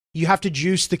you have to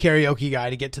juice the karaoke guy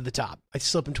to get to the top. I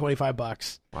slip him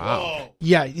 $25. Wow.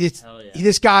 Yeah,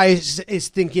 this guy is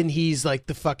thinking he's like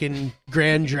the fucking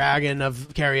grand dragon of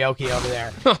karaoke over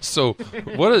there. So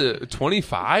what a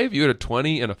 25? You had a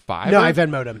 20 and a 5? No, I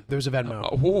Venmo'd him. There was a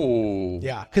Venmo. Oh.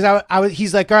 Yeah, because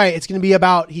he's like, all right, it's going to be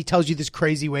about, he tells you this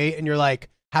crazy weight, and you're like,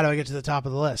 how do I get to the top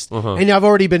of the list? And I've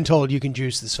already been told you can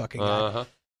juice this fucking guy.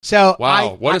 So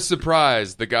wow, what a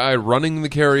surprise. The guy running the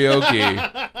karaoke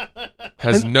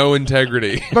has no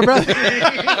integrity. But brother,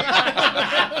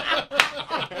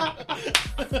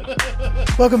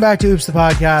 welcome back to Oops the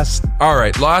Podcast. All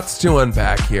right, lots to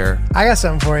unpack here. I got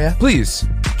something for you. Please.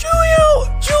 Julio,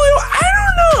 I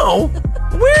don't know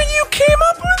where you came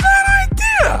up with that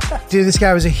idea. Dude, this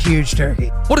guy was a huge turkey.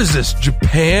 What is this,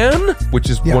 Japan? Which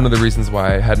is one of the reasons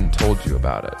why I hadn't told you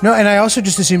about it. No, and I also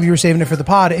just assumed you were saving it for the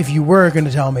pod if you were going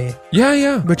to tell me.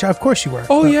 Yeah. Which, of course, you were.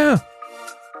 Oh, yeah.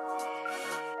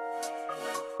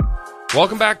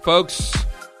 Welcome back, folks,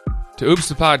 to Oops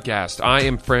the Podcast. I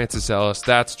am Francis Ellis.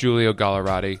 That's Giulio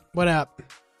Gallerati. What up?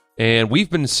 And we've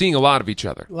been seeing a lot of each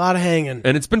other. A lot of hanging.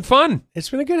 And it's been fun. It's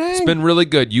been a good hang. It's been really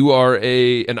good. You are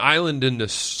an island in the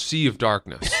sea of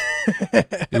darkness.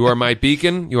 You are my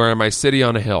beacon. You are my city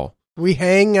on a hill. We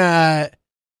hang at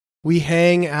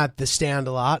the stand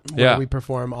a lot where we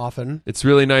perform often. It's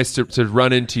really nice to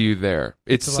run into you there.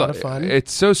 It's a lot of fun.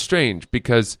 It's so strange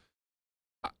because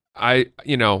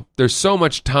there's so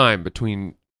much time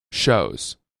between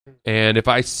shows. And if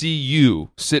I see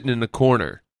you sitting in the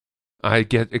corner, I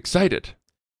get excited.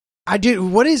 I do.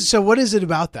 What is it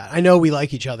about that? I know we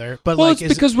like each other, but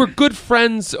it's because we're good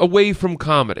friends away from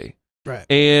comedy. Right.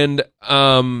 And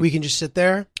we can just sit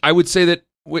there. I would say that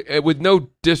with no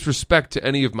disrespect to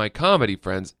any of my comedy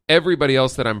friends, everybody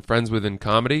else that I'm friends with in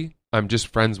comedy, I'm just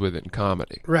friends with in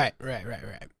comedy. Right.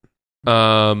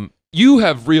 You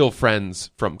have real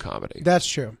friends from comedy. That's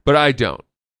true. But I don't.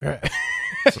 Right.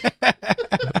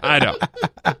 I don't.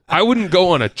 I wouldn't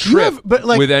go on a trip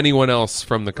with anyone else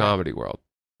from the comedy world.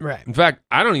 Right. In fact,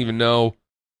 I don't even know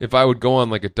if I would go on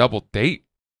like a double date.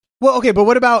 Well, okay, but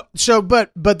what about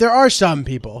but there are some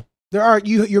people.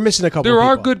 You're missing a couple. There of people.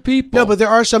 are good people. No, but there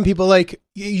are some people like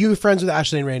you friends with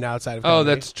Ashley and Raina outside of comedy. Oh,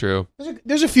 that's true.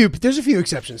 There's a few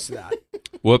exceptions to that.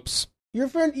 Whoops. Your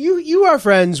friend, you are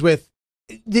friends with.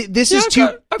 This is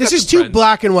too friends.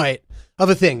 black and white of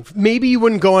a thing. Maybe you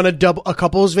wouldn't go on a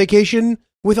couple's vacation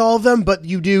with all of them, but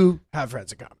you do have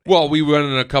friends in comedy. Well, we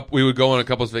would go on a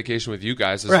couple's vacation with you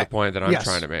guys. Is the point that I'm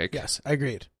trying to make. Yes, I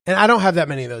agreed. And I don't have that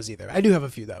many of those either. I do have a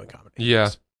few though in comedy. Yeah.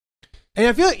 And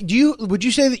I feel like would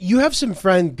you say that you have some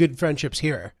good friendships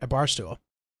here at Barstool?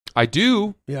 I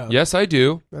do. Yeah. Yes, I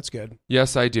do. That's good.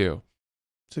 Yes, I do.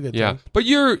 It's a good thing. But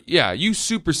you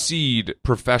supersede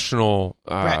professional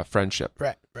friendship.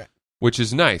 Right. Which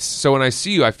is nice. So when I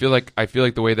see you, I feel like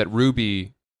the way that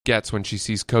Ruby gets when she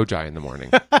sees Kojai in the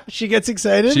morning. She gets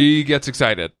excited? She gets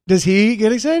excited. Does he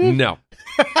get excited? No.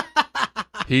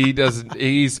 He doesn't.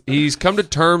 He's come to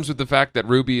terms with the fact that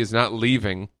Ruby is not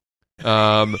leaving.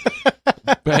 And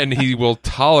he will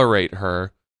tolerate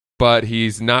her, but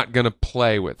he's not going to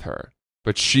play with her.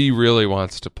 But she really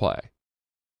wants to play.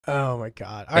 Oh my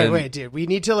God. All right, wait, dude. We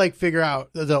need to figure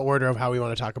out the order of how we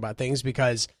want to talk about things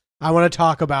because I want to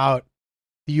talk about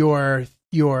your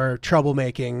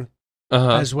troublemaking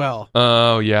as well.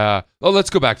 Oh, yeah. Oh, let's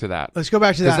go back to that. Let's go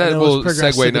back to that. Because that will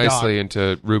segue nicely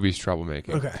into Ruby's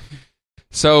troublemaking. Okay.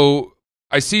 So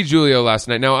I see Giulio last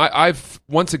night. Now, I've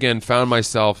once again found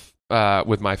myself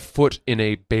with my foot in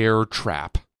a bear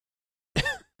trap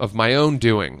of my own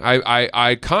doing.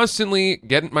 I constantly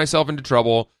get myself into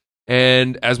trouble.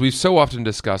 And as we've so often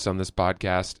discussed on this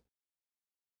podcast,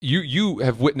 you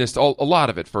have witnessed a lot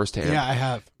of it firsthand. Yeah, I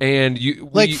have. And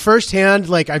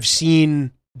firsthand, I've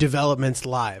seen developments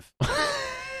live.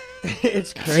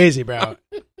 It's crazy, bro.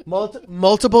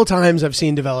 Multiple times I've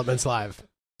seen developments live.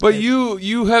 But I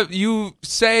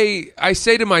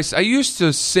used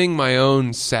to sing my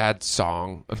own sad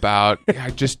song about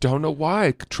I just don't know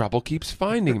why trouble keeps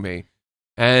finding me,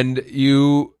 and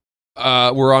you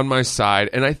were on my side,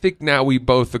 and I think now we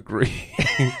both agree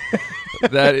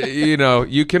that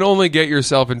you can only get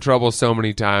yourself in trouble so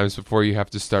many times before you have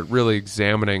to start really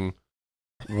examining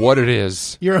what it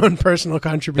is your own personal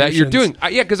contributions that you're doing.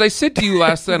 Because I said to you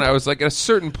last night, I was like, at a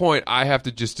certain point, I have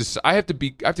to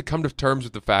come to terms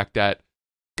with the fact that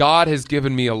God has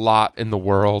given me a lot in the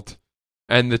world,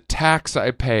 and the tax I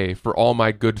pay for all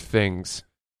my good things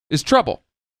is trouble.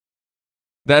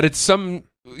 That it's some,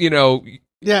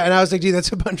 yeah, and I was like, dude,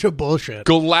 that's a bunch of bullshit.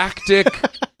 Galactic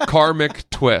karmic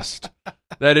twist.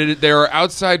 That there are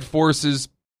outside forces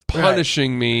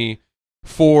punishing me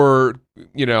for,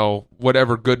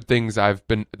 whatever good things that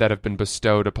have been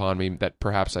bestowed upon me that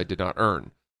perhaps I did not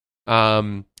earn.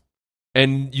 And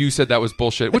you said that was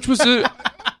bullshit, which was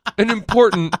an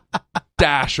important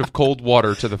dash of cold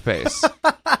water to the face.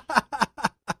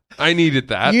 I needed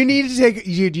that. You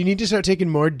need to start taking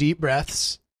more deep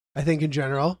breaths, I think, in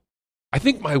general. I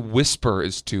think my whisper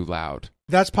is too loud.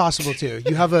 That's possible too.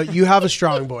 You have a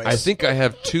strong voice. I think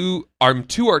I'm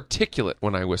too articulate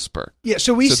when I whisper. Yeah,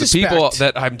 so suspect, the people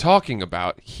that I'm talking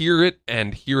about hear it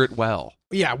and hear it well.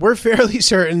 Yeah, we're fairly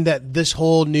certain that this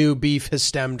whole new beef has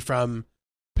stemmed from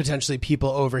potentially people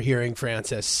overhearing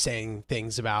Francis saying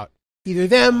things about either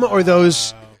them or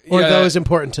those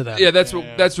important to them. Yeah, that's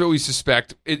what we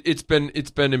suspect. It's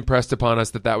been impressed upon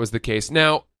us that was the case.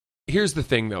 Now, here's the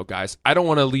thing, though, guys. I don't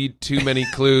want to lead too many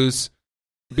clues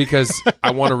because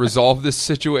I want to resolve this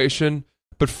situation.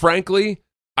 But frankly,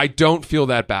 I don't feel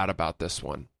that bad about this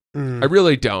one. I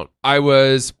really don't. I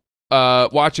was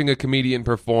watching a comedian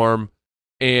perform,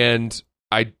 and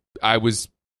I was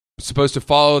supposed to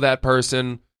follow that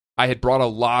person. I had brought a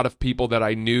lot of people that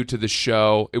I knew to the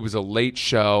show. It was a late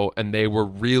show, and they were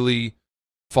really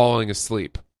falling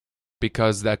asleep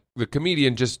because the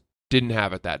comedian just didn't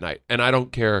have it that night. And I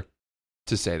don't care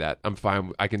to say that. I'm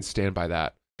fine. I can stand by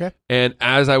that. Okay. And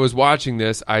as I was watching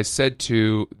this, I said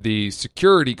to the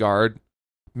security guard,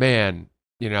 man,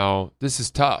 this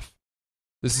is tough.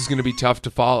 This is going to be tough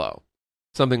to follow.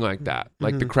 Something like that.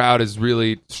 Like the crowd is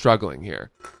really struggling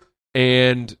here.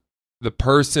 And the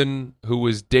person who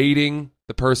was dating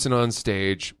the person on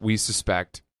stage, we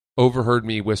suspect, overheard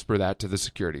me whisper that to the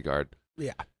security guard.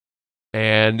 Yeah.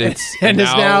 And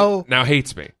now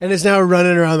hates me. And is now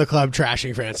running around the club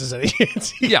trashing Francis.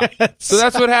 Yeah. So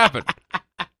that's what happened.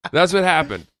 That's what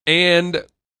happened. And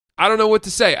I don't know what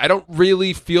to say. I don't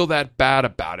really feel that bad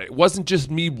about it. It wasn't just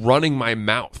me running my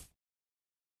mouth.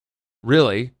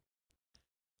 Really.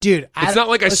 Dude, it's not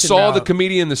like I saw the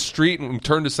comedian in the street and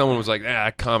turned to someone and was like,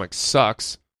 that comic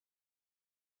sucks.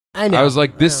 I know. I was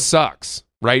like, this sucks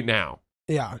right now.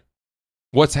 Yeah.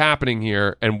 What's happening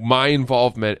here and my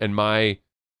involvement and my,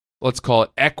 let's call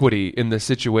it equity in the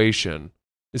situation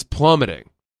is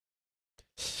plummeting.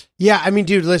 Yeah, I mean,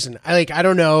 dude, listen, I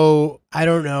don't know,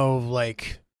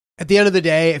 like, at the end of the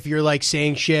day, if you're, like,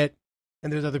 saying shit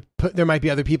and there might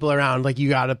be other people around, like, you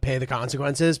got to pay the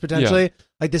consequences, potentially. Yeah.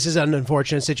 Like, this is an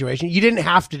unfortunate situation. You didn't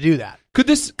have to do that. Could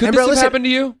this have happened to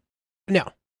you? No.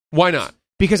 Why not?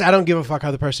 Because I don't give a fuck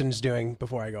how the person is doing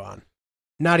before I go on.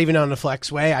 Not even on a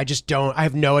flex way. I just don't. I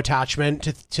have no attachment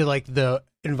to like, the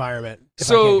environment if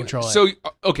I can't control it.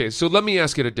 Okay, so let me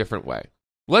ask it a different way.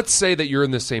 Let's say that you're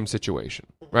in the same situation,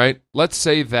 right? Let's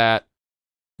say that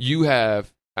you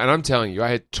have, and I'm telling you, I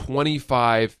had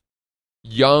 25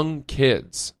 young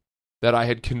kids that I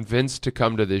had convinced to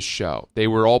come to this show. They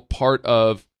were all part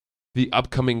of the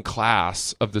upcoming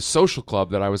class of the social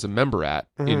club that I was a member at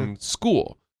in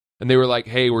school. And they were like,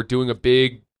 hey, we're doing a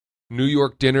big New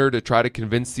York dinner to try to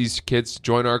convince these kids to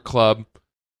join our club,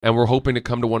 and we're hoping to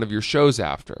come to one of your shows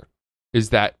after. Is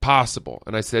that possible?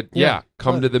 And I said, yeah,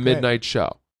 come to the midnight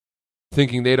show.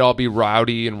 Thinking they'd all be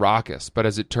rowdy and raucous, but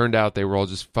as it turned out, they were all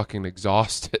just fucking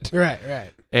exhausted.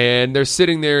 Right. And they're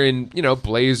sitting there in,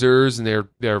 blazers, and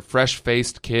they're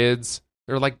fresh-faced kids.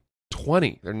 They're like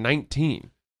 20. They're 19.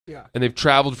 Yeah. And they've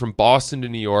traveled from Boston to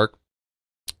New York,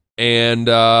 and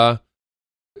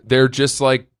they're just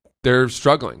like, they're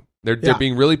struggling. They're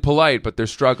being really polite, but they're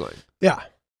struggling. Yeah.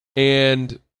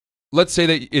 And let's say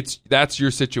that that's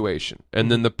your situation, and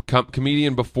then the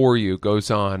comedian before you goes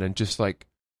on and just like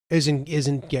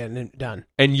isn't getting it done.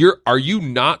 And are you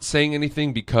not saying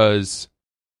anything because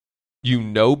you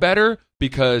know better,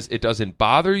 because it doesn't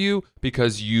bother you,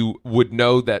 because you would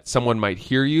know that someone might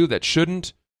hear you that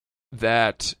shouldn't?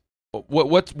 That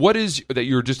what is that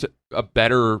you're just a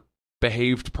better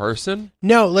behaved person?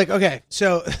 No, like, okay,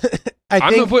 so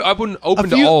I wouldn't open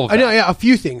to all of that. I know, yeah, a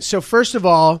few things. So first of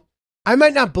all, I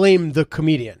might not blame the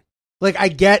comedian. Like, I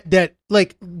get that,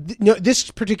 like,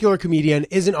 this particular comedian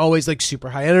isn't always, like,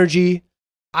 super high energy.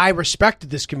 I respect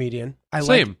this comedian. I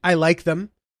like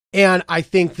them. And I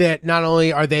think that not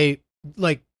only are they,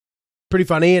 like, pretty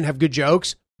funny and have good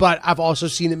jokes, but I've also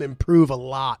seen them improve a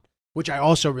lot, which I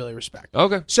also really respect.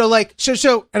 Okay. So, like,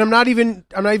 so, and I'm not even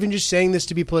just saying this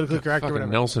to be politically correct or whatever.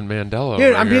 Nelson Mandela.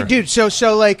 Dude, so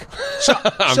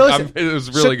listen. It was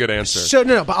a really good answer. So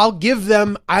no, but I give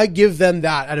them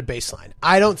that at a baseline.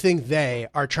 I don't think they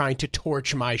are trying to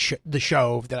torch the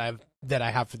show that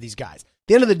I have for these guys. At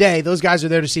the end of the day, those guys are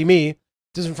there to see me. It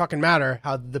doesn't fucking matter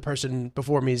how the person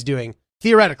before me is doing,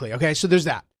 theoretically. Okay, so there's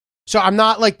that. So I'm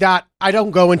not like that. I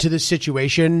don't go into this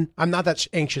situation. I'm not that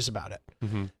anxious about it.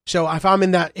 Mm-hmm. So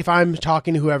if I'm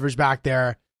talking to whoever's back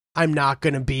there, I'm not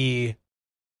going to be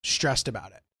stressed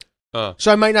about it.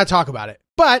 So I might not talk about it.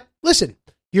 But listen,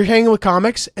 you're hanging with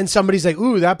comics and somebody's like,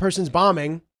 ooh, that person's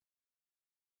bombing.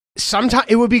 Sometimes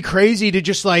it would be crazy to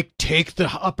just like take the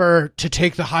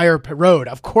higher road.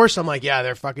 Of course, I'm like, yeah,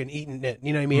 they're fucking eating it.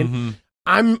 You know what I mean? Mm-hmm.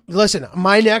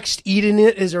 My next eating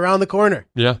it is around the corner.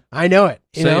 Yeah. I know it.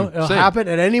 It'll happen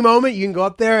at any moment. You can go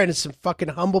up there and it's some fucking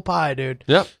humble pie, dude.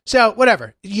 Yep. So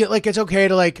whatever. It's okay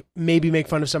to like maybe make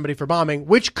fun of somebody for bombing,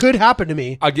 which could happen to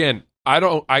me. Again, I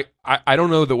don't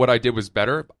know that what I did was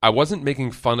better. I wasn't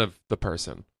making fun of the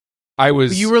person.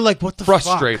 You were like, what the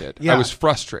frustrated. Fuck? Yeah. I was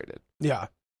frustrated. Yeah.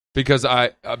 Because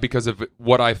of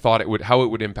what I thought how it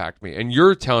would impact me. And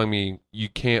you're telling me you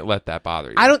can't let that bother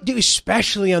you. I don't do,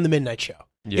 especially on the midnight show.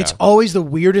 Yeah. It's always the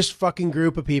weirdest fucking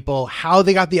group of people. How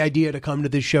they got the idea to come to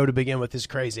this show to begin with is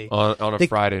crazy. On a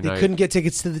Friday night. They couldn't get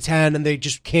tickets to the 10 and they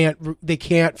just can't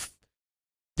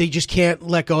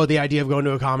let go of the idea of going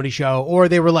to a comedy show, or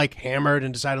they were like hammered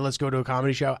and decided let's go to a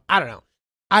comedy show. I don't know.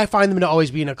 I find them to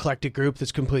always be an eclectic group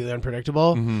that's completely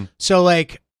unpredictable. Mm-hmm. So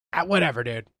like, whatever,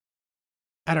 dude.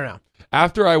 I don't know.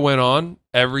 After I went on,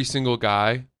 every single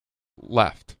guy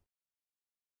left.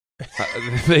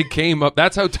 They came up.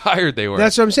 That's how tired they were.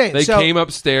 That's what I'm saying. They came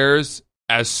upstairs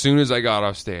as soon as I got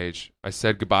off stage. I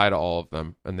said goodbye to all of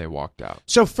them, and they walked out.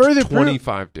 So further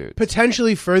 25 dudes.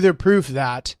 Potentially further proof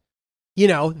that,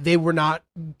 they were not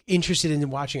interested in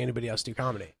watching anybody else do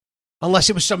comedy.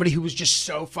 Unless it was somebody who was just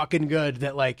so fucking good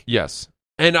that like... Yes.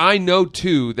 And I know,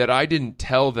 too, that I didn't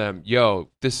tell them, yo,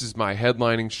 this is my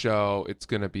headlining show. It's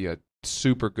going to be a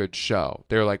super good show.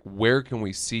 They're like, where can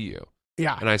we see you?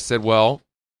 Yeah. And I said, well,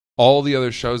 all the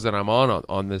other shows that I'm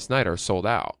on this night are sold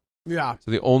out. Yeah.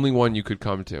 So the only one you could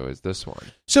come to is this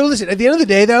one. So listen, at the end of the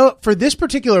day, though, for this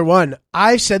particular one,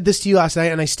 I said this to you last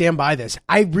night, and I stand by this.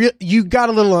 You got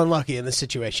a little unlucky in this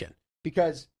situation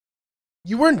because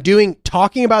you weren't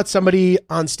talking about somebody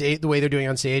on stage the way they're doing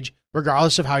on stage,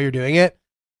 regardless of how you're doing it.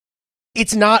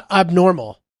 It's not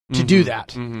abnormal to do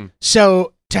that. Mm-hmm.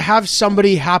 So to have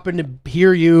somebody happen to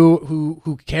hear you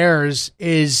who cares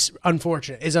is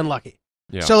unfortunate, is unlucky.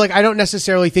 Yeah. So like, I don't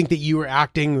necessarily think that you were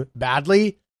acting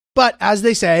badly, but as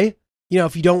they say,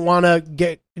 if you don't want to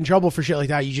get in trouble for shit like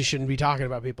that, you just shouldn't be talking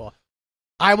about people.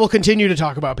 I will continue to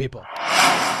talk about people.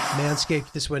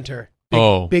 Manscaped this winter.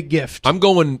 Big gift. I'm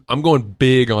going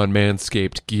big on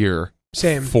Manscaped gear.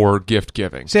 Same. For gift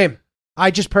giving. Same. I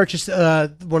just purchased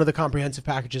one of the comprehensive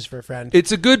packages for a friend.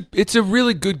 It's a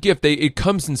really good gift. It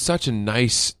comes in such a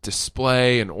nice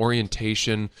display and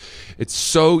orientation. It's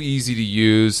so easy to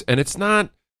use, and it's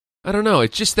not, I don't know,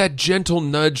 it's just that gentle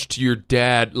nudge to your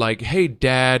dad, like, hey,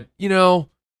 Dad,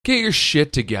 get your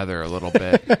shit together a little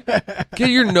bit. Get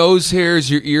your nose hairs,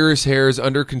 your ears hairs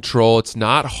under control. It's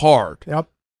not hard. Yep.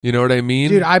 You know what I mean?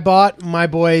 Dude, I bought my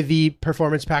boy the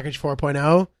Performance Package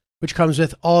 4.0, which comes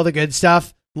with all the good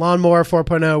stuff. Lawnmower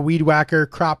 4.0, Weed Whacker,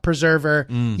 Crop Preserver.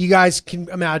 You guys can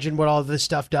imagine what all this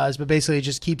stuff does, but basically it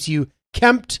just keeps you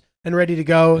kempt and ready to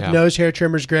go. Yeah. Nose hair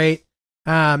trimmer's great.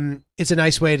 It's a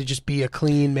nice way to just be a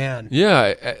clean man.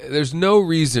 Yeah, there's no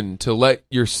reason to let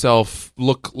yourself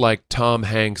look like Tom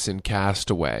Hanks in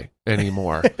Castaway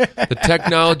anymore. The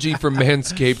technology from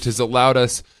Manscaped has allowed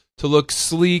us to look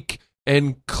sleek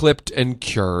and clipped and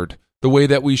cured the way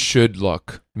that we should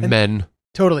look, men.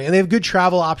 Totally. And they have good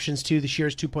travel options too. The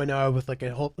Shears 2.0 with like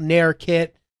a whole nail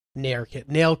kit,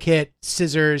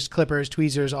 scissors, clippers,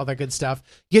 tweezers, all that good stuff.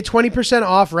 Get 20%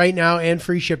 off right now and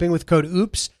free shipping with code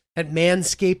OOPS at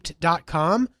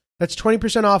manscaped.com. That's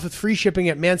 20% off with free shipping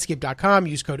at manscaped.com.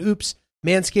 Use code OOPS.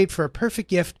 Manscaped for a perfect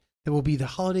gift that will be the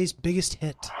holidays' biggest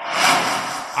hit.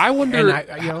 I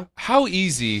wonder how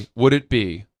easy would it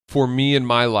be for me in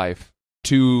my life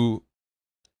to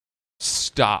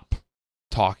stop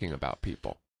talking about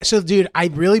people? So, dude, I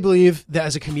really believe that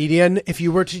as a comedian, if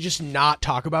you were to just not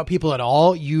talk about people at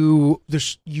all, you're not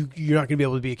going to be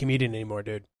able to be a comedian anymore,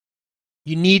 dude.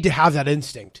 You need to have that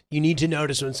instinct. You need to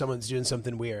notice when someone's doing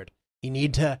something weird. And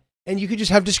you could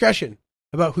just have discretion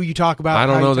about who you talk about. I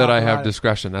don't know that I have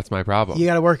discretion. That's my problem. You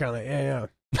got to work on it. Yeah.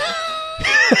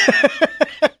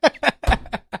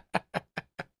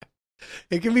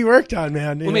 It can be worked on,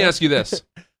 man. Let me ask you this.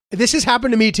 This has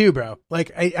happened to me too, bro.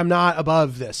 Like, I'm not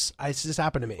above this. It's just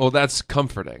happened to me. Well, that's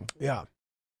comforting. Yeah.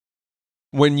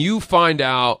 When you find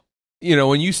out,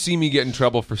 when you see me get in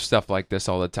trouble for stuff like this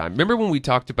all the time. Remember when we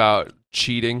talked about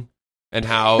cheating and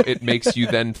how it makes you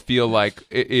then feel like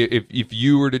if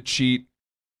you were to cheat,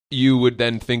 you would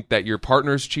then think that your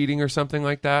partner's cheating or something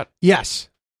like that? Yes.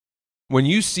 when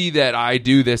you see that I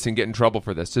do this and get in trouble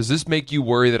for this, does this make you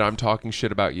worry that I'm talking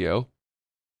shit about you?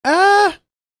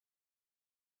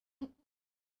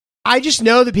 I just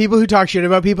know that people who talk shit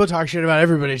about people talk shit about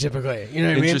everybody typically. You know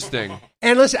what I mean? Interesting.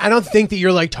 And listen, I don't think that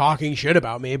you're like talking shit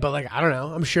about me, but like, I don't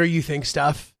know. I'm sure you think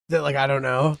stuff that like, I don't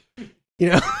know. You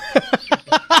know?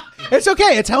 It's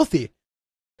okay. It's healthy.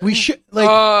 We should like.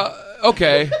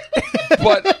 Okay.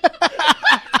 But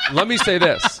let me say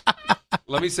this.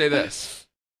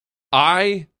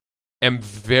 I am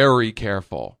very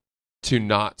careful to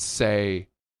not say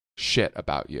shit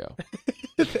about you.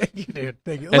 Thank you, dude.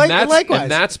 Thank you. And Likewise.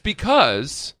 And that's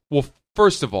because, well,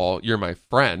 first of all, you're my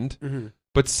friend. Mm-hmm.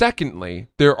 But secondly,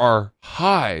 there are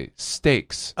high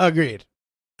stakes. Agreed.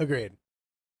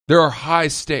 There are high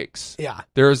stakes. Yeah.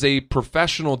 There is a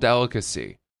professional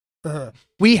delicacy. Uh-huh.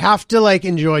 We have to like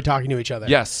enjoy talking to each other.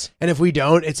 Yes. And if we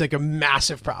don't, it's like a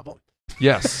massive problem.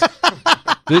 Yes.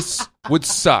 This would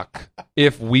suck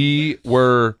if we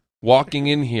were walking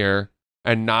in here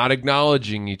and not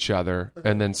acknowledging each other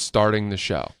and then starting the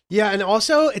show. Yeah, and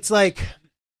also it's like,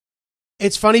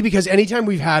 it's funny because anytime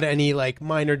we've had any like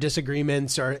minor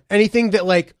disagreements or anything that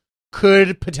like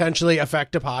could potentially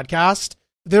affect a podcast,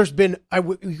 there's been,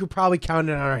 we could probably count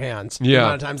it on our hands. Yeah. The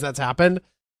amount of times that's happened.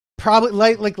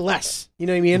 Probably like less, you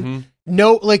know what I mean? Mm-hmm.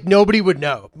 No, like nobody would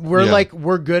know.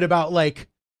 We're good about like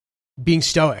being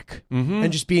stoic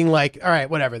and just being like, all right,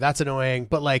 whatever, that's annoying,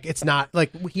 but like it's not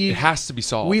like it has to be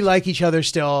solved. We like each other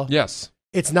still. Yes.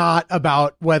 It's not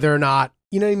about whether or not,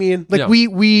 you know what I mean? Like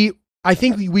I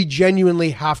think we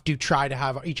genuinely have to try to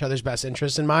have each other's best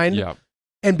interests in mind. Yeah.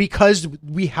 And because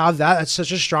we have that's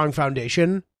such a strong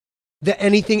foundation that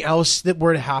anything else that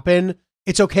were to happen,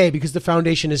 it's okay because the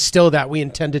foundation is still that we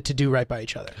intended to do right by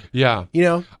each other. Yeah. You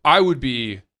know? I would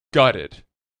be gutted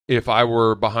if I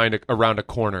were around a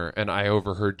corner and I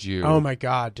overheard you. Oh my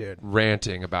God, dude.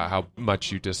 Ranting about how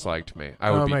much you disliked me.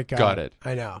 I would be gutted.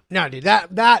 I know. No, dude,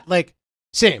 that like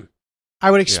same. I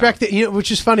would expect that, you know,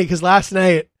 which is funny because last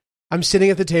night I'm sitting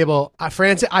at the table. I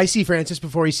see Francis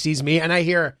before he sees me, and I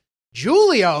hear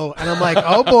Julio, and I'm like,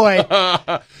 oh boy,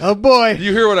 oh boy.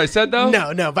 You hear what I said though?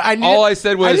 No, but all I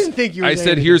said was, I didn't think you were I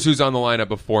said, here's who's on the lineup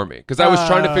before me, because I was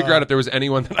trying to figure out if there was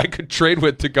anyone that I could trade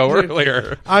with to go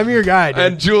earlier. I'm your guy, dude.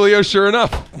 And Julio, sure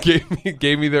enough, gave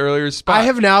me the earlier spot. I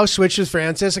have now switched with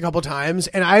Francis a couple times,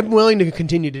 and I'm willing to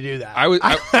continue to do that. I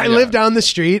yeah. live down the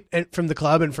street from the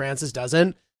club, and Francis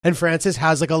doesn't. And Francis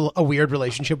has like a weird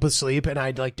relationship with sleep, and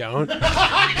I like don't.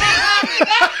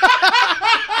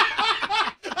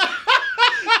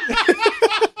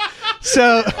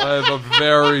 So I have a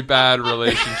very bad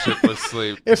relationship with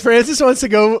sleep. If Francis wants to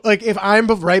go, like if I'm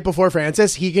right before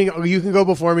Francis, you can go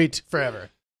before me forever.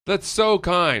 That's so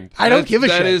kind. I don't give a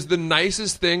shit. That is the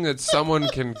nicest thing that someone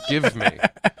can give me,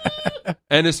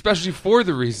 and especially for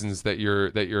the reasons that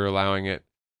you're allowing it.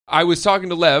 I was talking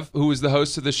to Lev, who was the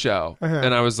host of the show,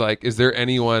 and I was like, "Is there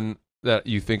anyone that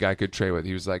you think I could trade with?"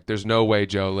 He was like, "There's no way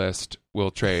Joe List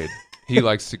will trade. He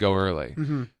likes to go early."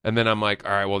 Mm-hmm. And then I'm like,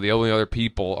 "All right, well, the only other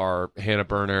people are Hannah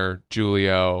Berner,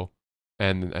 Julio,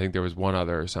 and I think there was one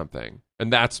other or something."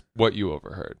 And that's what you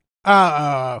overheard.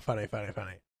 Oh, funny.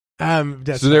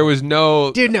 So there was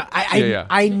no... Dude, no,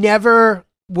 I never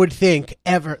would think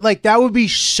ever, like that would be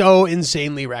so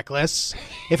insanely reckless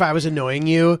if I was annoying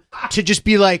you to just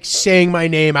be like saying my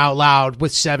name out loud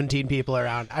with 17 people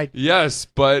around. Yes,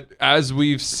 but as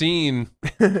we've seen,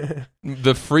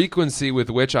 the frequency with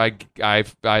which I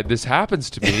this happens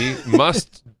to me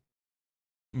must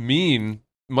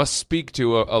speak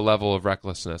to a level of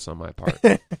recklessness on my part.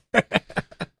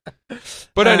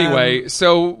 But anyway,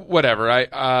 so whatever.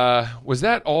 Was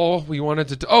that all we wanted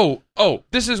to? Oh,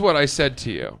 this is what I said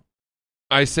to you.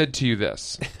 I said to you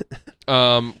this,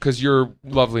 because your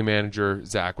lovely manager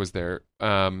Zach was there,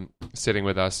 sitting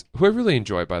with us, who I really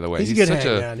enjoy, by the way. He's a good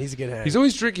hang, man. He's a good hang. He's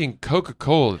always drinking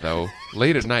Coca-Cola though,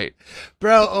 late at night.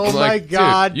 Bro, oh my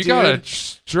God, you gotta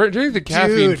drink the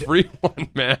caffeine-free one,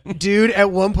 man. Dude,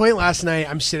 at one point last night,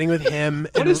 I'm sitting with him.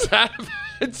 What is that?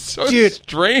 It's so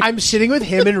strange. I'm sitting with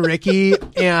him and Ricky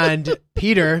and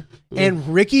Peter, and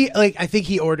Ricky, like, I think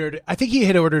he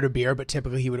had ordered a beer, but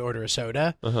typically he would order a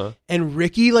soda. Uh-huh. And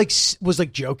Ricky, like, was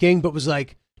like joking, but was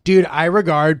like, "Dude, I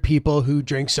regard people who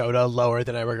drink soda lower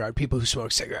than I regard people who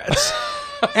smoke cigarettes."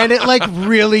 And it like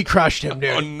really crushed him, dude.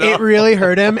 Oh, no. It really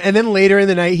hurt him. And then later in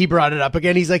the night, he brought it up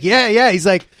again. He's like, yeah. He's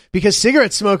like, because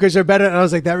cigarette smokers are better. And I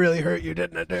was like, that really hurt you,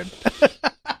 didn't it, dude?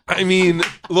 I mean,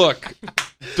 look,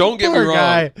 don't get me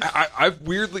wrong. I've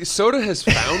weirdly, soda has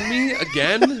found me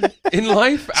again in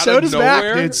life out Soda's of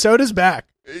nowhere. Back, dude. Soda's back.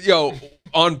 Yo,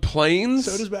 on planes.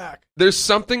 Soda's back. There's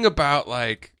something about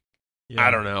like,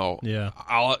 I don't know. Yeah.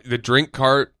 The drink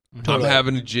cart I'm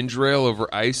having a ginger ale over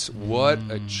ice. What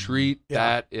a treat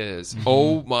that is.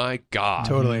 Oh my God.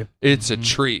 Totally. It's a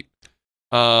treat.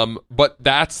 But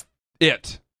that's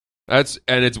it.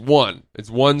 It's one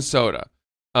soda.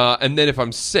 And then if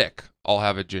I'm sick, I'll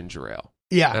have a ginger ale.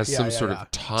 Yeah. As some sort of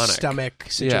tonic. Stomach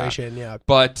situation, yeah.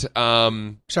 But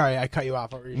sorry, I cut you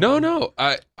off. What were you no.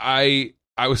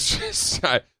 I was just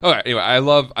okay, anyway, I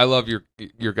love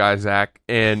your guy Zach,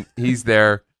 and he's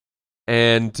there,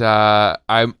 and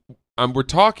we're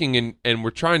talking and we're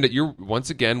trying to, you're once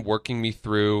again working me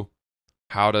through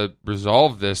how to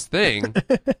resolve this thing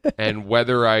and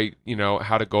whether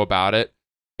how to go about it.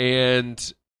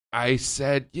 And I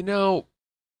said, Julio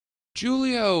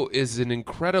is an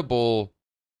incredible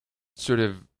sort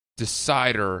of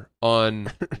decider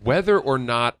on whether or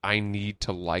not I need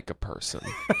to like a person.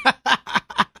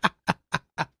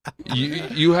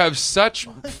 You have such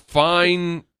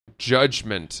fine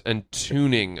judgment and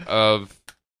tuning of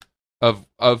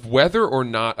whether or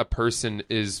not a person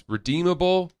is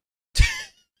redeemable.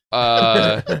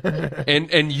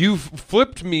 And you've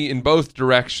flipped me in both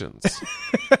directions.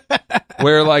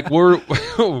 Where like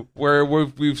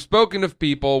we've spoken of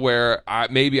people where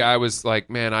I was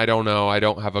like, man, I don't know, I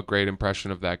don't have a great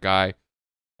impression of that guy,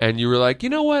 and you were like, you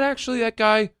know what, actually that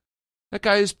guy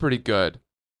is pretty good.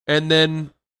 And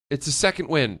then it's a second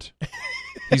wind.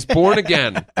 He's born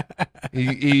again.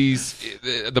 He's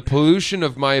the pollution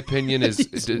of my opinion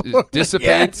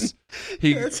dissipates.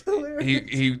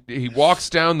 He walks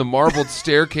down the marbled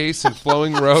staircase in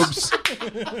flowing robes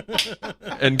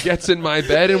and gets in my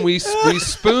bed, and we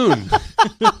spoon.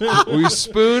 We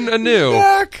spoon anew.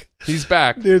 He's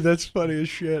back. Dude, that's funny as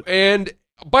shit. And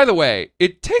by the way,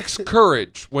 it takes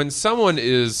courage when someone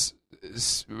is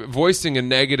voicing a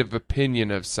negative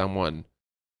opinion of someone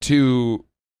to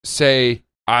say,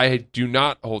 I do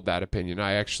not hold that opinion.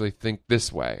 I actually think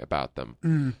this way about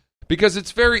them. Because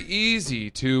it's very easy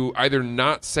to either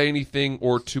not say anything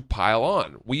or to pile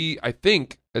on. We, I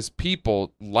think, as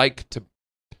people, like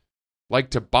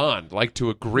to bond, like to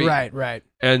agree. Right.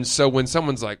 And so when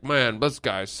someone's like, man, this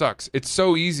guy sucks, it's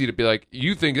so easy to be like,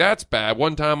 you think that's bad.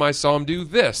 One time I saw him do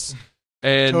this.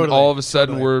 And all of a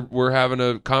sudden we're having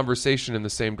a conversation in the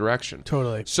same direction.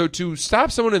 Totally. So to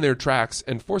stop someone in their tracks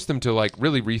and force them to like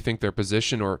really rethink their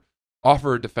position or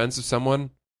offer a defense of someone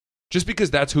just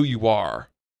because that's who you are.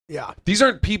 Yeah. These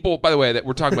aren't people, by the way, that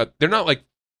we're talking about. They're not like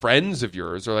friends of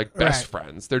yours or like best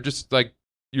friends. They're just like,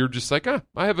 you're just like, I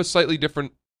have a slightly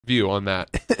different view on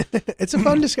that. It's a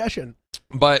fun discussion.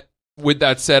 But with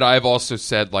that said, I've also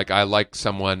said, like, I like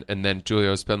someone, and then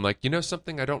Julio's been like,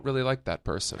 something, I don't really like that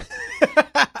person.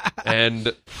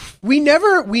 And we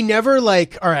never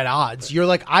like are at odds. You're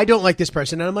like, I don't like this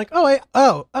person, and I'm like,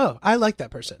 I like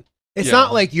that person. It's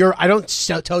not like I don't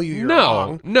tell you you're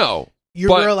wrong. No.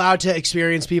 We're allowed to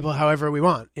experience people however we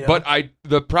want. But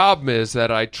the problem is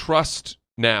that I trust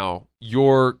now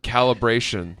your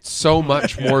calibration so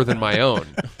much more than my own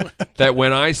that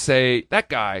when I say that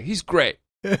guy, he's great,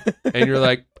 and you're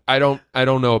like, I don't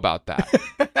know about that,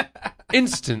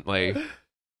 instantly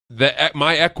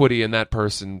my equity in that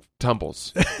person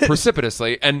tumbles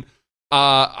precipitously, and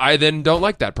I then don't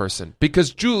like that person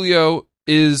because Julio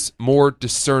is more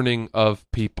discerning of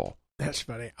people. That's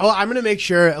funny. Oh, I'm going to make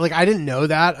sure, like, I didn't know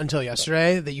that until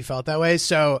yesterday that you felt that way.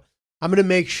 So I'm going to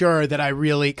make sure that I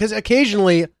really, because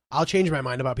occasionally I'll change my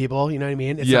mind about people. You know what I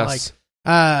mean? It's not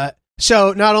like,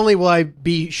 so not only will I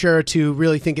be sure to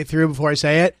really think it through before I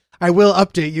say it, I will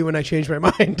update you when I change my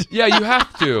mind. Yeah, you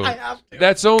have to. I have to.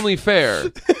 That's only fair.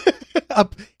 The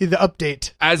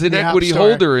update. As an equity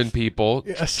holder in people,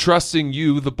 trusting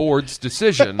you, the board's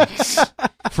decision,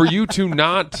 for you to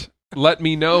not let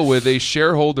me know with a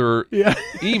shareholder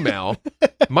email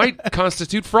might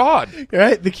constitute fraud.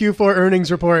 Right? The Q4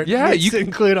 earnings report. Yeah, you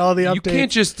include all the updates. You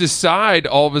can't just decide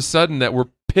all of a sudden that we're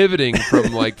pivoting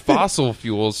from like fossil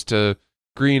fuels to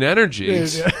green energy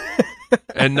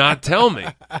and not tell me.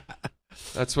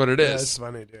 That's what it is. That's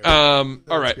funny, dude.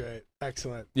 All right. Great.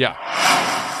 Excellent. Yeah.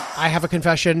 I have a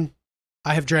confession.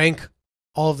 I have drank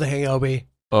all of the Hangobi.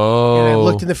 Oh. And I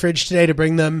looked in the fridge today to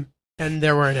bring them, and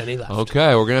there weren't any left.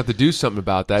 Okay, we're going to have to do something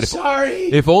about that.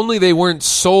 Sorry. If only they weren't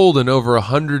sold in over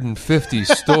 150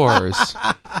 stores.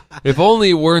 If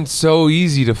only it weren't so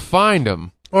easy to find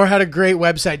them. Or had a great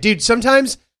website. Dude,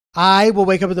 sometimes I will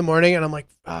wake up in the morning and I'm like,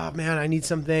 oh, man, I need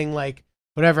something like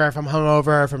whatever, if I'm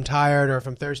hungover, if I'm tired, or if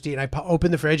I'm thirsty, and I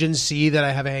open the fridge and see that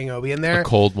I have a Hangobi in there. A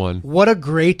cold one. What a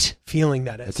great feeling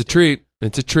that is. It's a treat.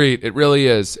 It's a treat. It really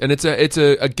is. And it's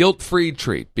a guilt-free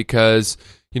treat because,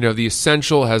 the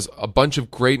Essential has a bunch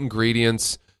of great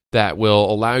ingredients. that will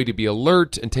allow you to be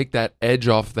alert and take that edge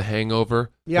off the hangover.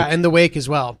 Yeah, and the wake as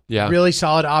well. Yeah. Really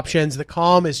solid options. The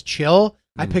calm is chill.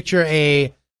 I picture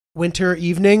a winter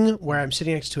evening where I'm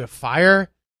sitting next to a fire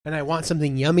and I want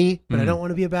something yummy, but I don't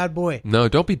want to be a bad boy. No,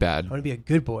 don't be bad. I want to be a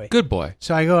good boy. Good boy.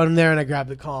 So I go in there and I grab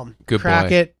the calm. Good Crack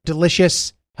boy. it.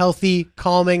 Delicious, healthy,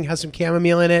 calming, has some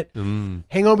chamomile in it.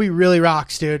 Hangobi really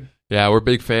rocks, dude. Yeah, we're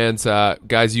big fans.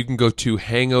 Guys, you can go to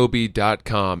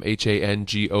hangobi.com,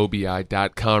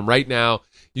 HANGOBI.com right now.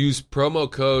 Use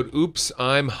promo code Oops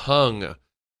I'm Hung,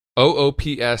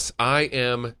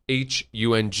 OOPSIMHUNG.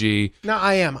 No,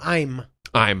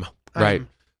 I'm. Right.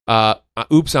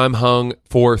 Oops I'm Hung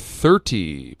for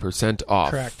 30%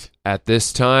 off. Correct. At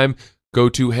this time, go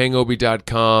to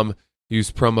hangobi.com, use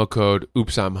promo code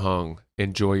Oops I'm Hung.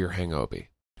 Enjoy your hangobi.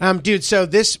 Dude, so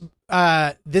this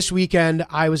weekend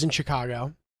I was in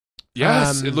Chicago.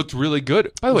 Yes, it looked really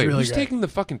good. By the way, really who's great. taking the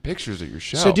fucking pictures of your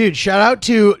show? So, dude, shout out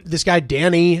to this guy,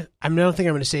 Danny. I don't think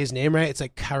I'm going to say his name right. It's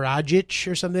like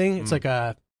Karadzic or something. It's like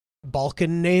a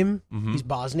Balkan name. He's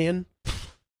Bosnian.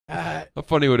 How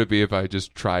funny would it be if I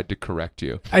just tried to correct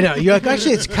you? I know. You're like,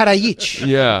 actually, it's Karadzic.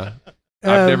 Yeah.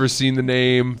 I've never seen the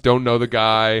name, don't know the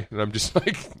guy, and I'm just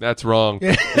like, that's wrong.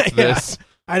 It's this.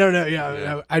 I don't know.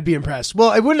 Yeah, I'd be impressed.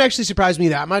 Well, it wouldn't actually surprise me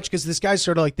that much because this guy's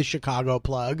sort of like the Chicago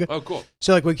plug. Oh, cool.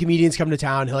 So like when comedians come to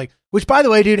town, he'll like, which by the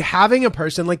way, dude, having a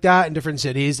person like that in different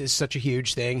cities is such a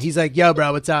huge thing. He's like, yo,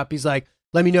 bro, what's up? He's like,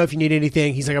 let me know if you need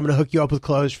anything. He's like, I'm going to hook you up with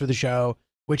clothes for the show,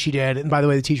 which he did. And by the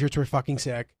way, the t-shirts were fucking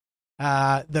sick.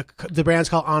 The brand's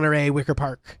called Honore Wicker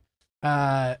Park.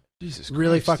 Jesus Christ.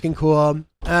 Really fucking cool.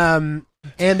 And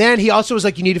then he also was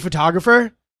like, you need a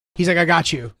photographer? He's like, I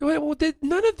got you. Well,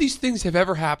 none of these things have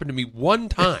ever happened to me one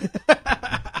time.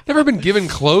 Never been given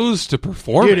clothes to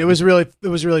perform. Dude, it was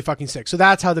really fucking sick. So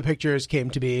that's how the pictures came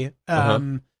to be.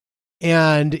 And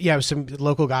yeah, it was some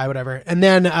local guy, whatever. And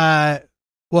then,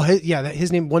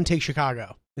 his name, One Take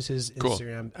Chicago is his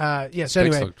Instagram. So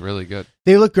anyway, Pics looked really good.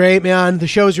 they look great, man. The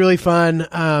show was really fun.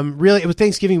 Really, it was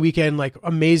Thanksgiving weekend, like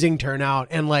amazing turnout.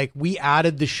 And like we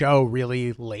added the show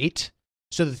really late.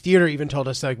 So the theater even told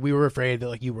us like we were afraid that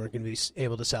like you weren't going to be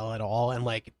able to sell at all, and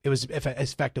like it was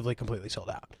effectively completely sold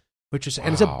out, which is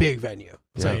and it's a big venue.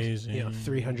 It's like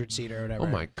 300 seater or whatever. Oh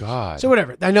my god! So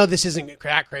whatever. I know this isn't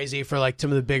that crazy for like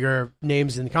some of the bigger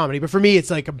names in the comedy, but for me it's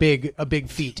like a big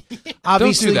feat.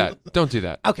 Obviously, Don't do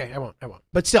that. Okay, I won't.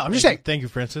 But still, I'm just saying. Thank you,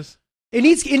 Francis. It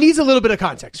needs a little bit of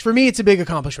context. For me, it's a big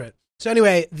accomplishment. So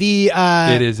anyway,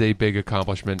 it is a big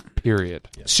accomplishment. Period.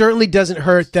 Certainly doesn't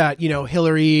hurt that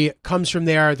Hillary comes from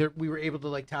there. We were able to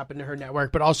like tap into her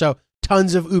network, but also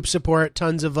tons of Oops support,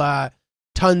 tons of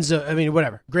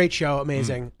whatever. Great show,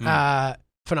 amazing,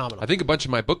 phenomenal. I think a bunch of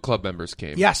my book club members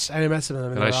came. Yes, I met some of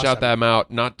them, and I shout them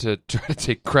out not to try to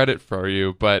take credit for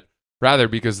you, but rather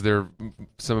because they're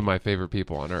some of my favorite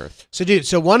people on earth. So, dude,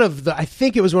 I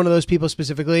think it was one of those people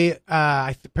specifically.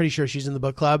 I'm pretty sure she's in the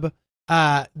book club.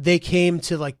 They came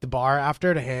to like the bar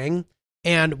after to hang,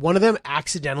 and one of them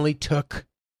accidentally took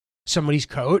somebody's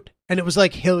coat, and it was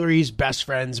like Hillary's best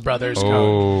friend's brother's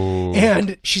coat.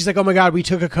 And she's like, oh my God, we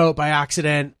took a coat by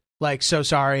accident. Like, so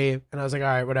sorry. And I was like, all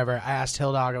right, whatever. I asked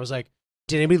Hill Dog, I was like,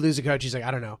 did anybody lose a coat? She's like,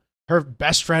 I don't know. Her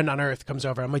best friend on earth comes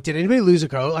over. I'm like, did anybody lose a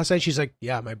coat last night? She's like,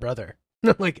 yeah, my brother.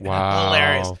 I'm like, wow.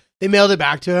 Hilarious. They mailed it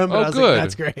back to him, but I was good. like,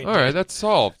 that's great. All right, that's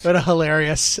solved. But a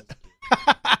hilarious.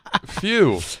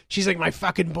 Phew. She's like my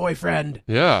fucking boyfriend.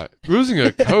 Yeah, losing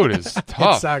a coat is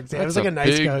tough. It sucks. It was like a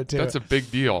nice coat too. That's a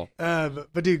big deal.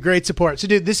 But dude, great support. So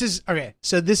dude, this is okay.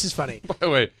 So this is funny. By the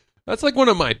way, that's like one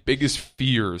of my biggest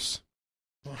fears.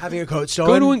 Having a coat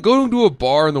stolen. Go to a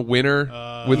bar in the winter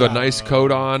with a nice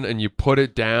coat on, and you put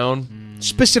it down.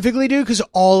 Specifically, dude, because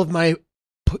all of my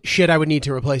shit I would need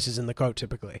to replace is in the coat.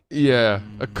 Typically. Yeah,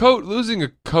 losing a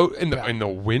coat in the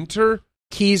winter.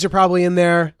 Keys are probably in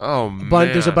there. Oh man,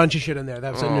 there's a bunch of shit in there.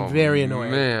 That was very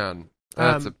annoying. Man,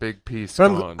 that's a big piece.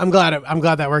 But I'm glad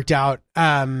that worked out.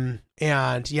 And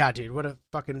yeah, dude, what a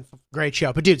fucking great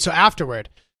show. But dude, so afterward,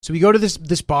 we go to this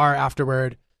bar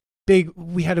afterward.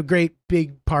 We had a great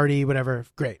big party, whatever.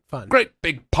 Great fun. Great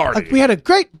big party. We had a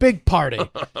great big party.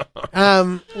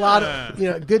 A lot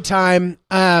of good time.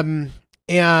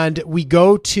 And we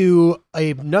go to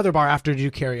another bar after to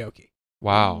do karaoke.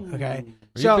 Wow. Okay.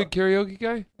 Are you a big karaoke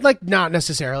guy? Like, not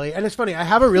necessarily. And it's funny, I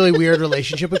have a really weird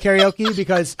relationship with karaoke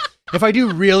because if I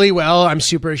do really well, I'm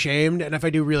super ashamed. And if I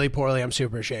do really poorly, I'm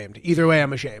super ashamed. Either way,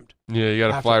 I'm ashamed. Yeah, you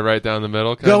got to fly right down the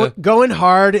middle, kind of. Going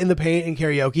hard in the paint in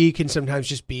karaoke can sometimes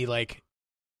just be like,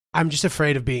 I'm just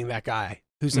afraid of being that guy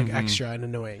who's like extra and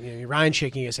annoying. Ryan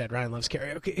shaking his head. Ryan loves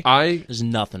karaoke. There's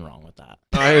nothing wrong with that.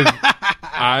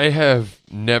 I have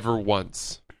never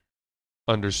once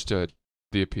understood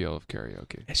the appeal of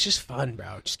karaoke. It's just fun,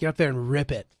 bro. Just get up there and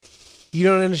rip it. You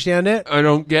don't understand it? I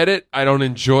don't get it. I don't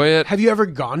enjoy it. Have you ever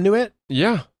gone to it?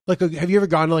 Yeah. Have you ever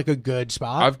gone to like a good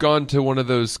spot? I've gone to one of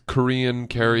those Korean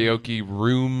karaoke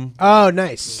room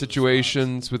nice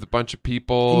situations with a bunch of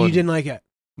people. And you didn't like it?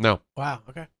 No. Wow,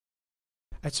 okay.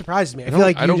 That surprised me. I feel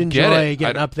like you'd enjoy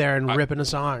getting up there and ripping a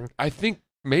song. I think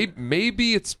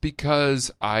maybe it's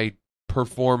because I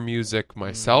perform music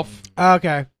myself.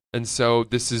 Okay. And so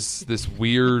this is this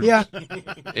weird Yeah.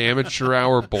 amateur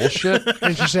hour bullshit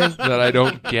Interesting. that I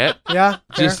don't get. Yeah.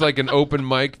 Just like an open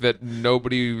mic that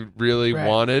nobody really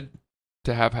wanted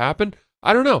to have happen.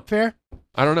 I don't know. Fair.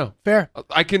 I don't know. Fair.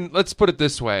 Let's put it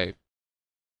this way.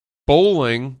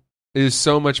 Bowling is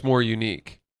so much more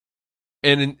unique.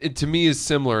 And it to me is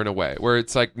similar in a way where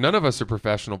it's like none of us are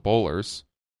professional bowlers.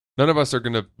 None of us are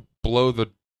going to blow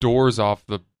the doors off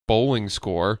the bowling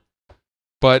score.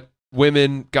 But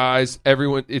women, guys,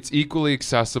 everyone, it's equally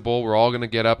accessible. We're all going to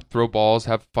get up, throw balls,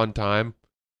 have a fun time.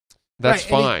 That's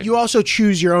fine. And you also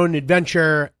choose your own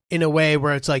adventure in a way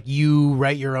where it's like you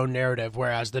write your own narrative,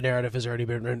 whereas the narrative has already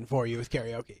been written for you with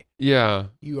karaoke. Yeah.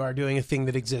 You are doing a thing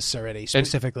that exists already,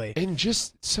 specifically. And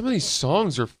just some of these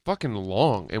songs are fucking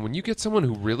long. And when you get someone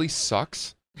who really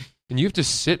sucks and you have to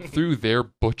sit through their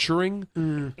butchering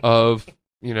of,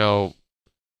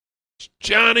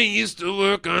 Johnny used to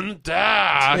work on the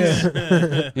docks,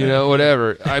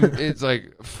 whatever. It's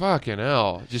like, fucking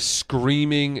hell. Just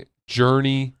screaming,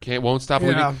 Journey, won't stop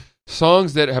believing.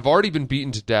 Songs that have already been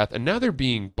beaten to death, and now they're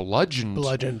being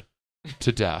bludgeoned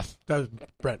to death. That was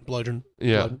Brent, bludgeon.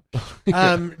 Yeah.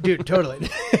 Bludgeon. Dude, totally.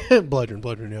 bludgeon.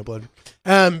 But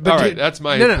all right, that's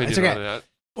my opinion it's okay. on that.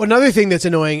 Well, another thing that's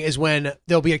annoying is when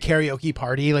there'll be a karaoke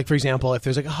party. Like, for example, if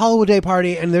there's like a holiday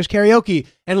party and there's karaoke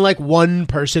and like one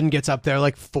person gets up there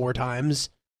like 4 times,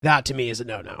 that to me is a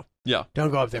no-no. Yeah.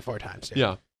 Don't go up there 4 times. Dude.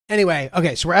 Yeah. Anyway,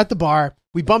 okay, so we're at the bar.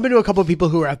 We bump into a couple of people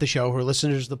who are at the show, who are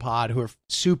listeners of the pod, who are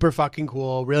super fucking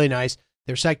cool, really nice.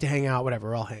 They're psyched to hang out, whatever,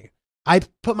 we're all hanging. I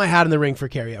put my hat in the ring for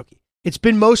karaoke. It's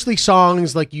been mostly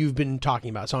songs like you've been talking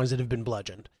about, songs that have been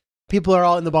bludgeoned. People are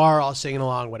all in the bar, all singing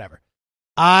along, whatever.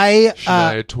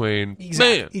 Shania Twain.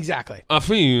 Exactly. I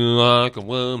feel like a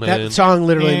woman. That song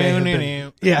literally may have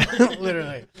been. Yeah,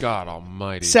 literally. God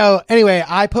almighty. So anyway,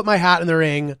 I put my hat in the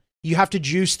ring. You have to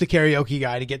juice the karaoke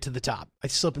guy to get to the top. I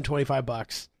slip him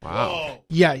 $25. Wow.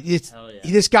 Yeah,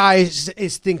 this guy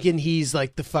is thinking he's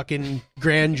like the fucking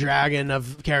grand dragon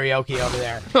of karaoke over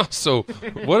there. So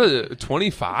what a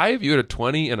 25? You had a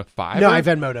 20 and a 5? No, I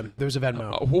Venmo'd him. There was a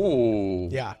Venmo. Oh.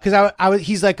 Yeah, because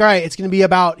he's like, all right, it's going to be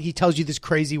about. He tells you this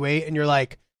crazy weight, and you're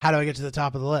like, how do I get to the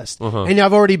top of the list? And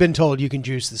I've already been told you can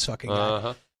juice this fucking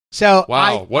guy. So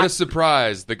wow, what a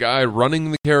surprise! The guy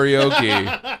running the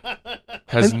karaoke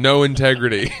has no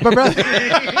integrity. But brother,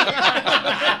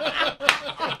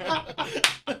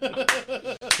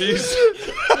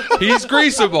 he's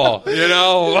greaseable,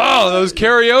 Wow, those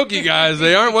karaoke guys,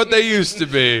 they aren't what they used to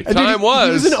be. He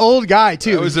was an old guy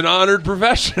too. It was an honored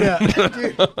profession.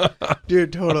 Yeah,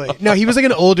 dude, totally. No, he was like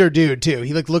an older dude too.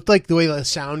 He looked like the way the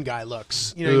sound guy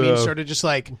looks. You know what I mean? Sort of just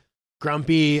like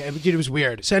grumpy. Dude, it was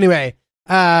weird. So anyway.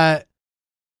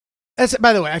 That's,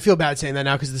 by the way, I feel bad saying that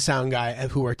now because the sound guy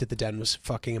who worked at the Den was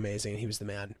fucking amazing. He was the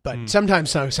man. But sometimes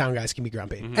sound guys can be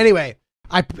grumpy. Anyway,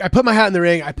 I put my hat in the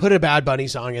ring. I put a Bad Bunny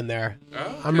song in there. Oh,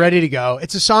 okay. I'm ready to go.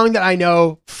 It's a song that I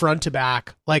know front to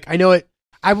back. Like, I know it.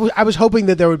 I was hoping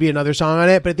that there would be another song on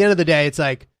it. But at the end of the day, it's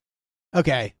like,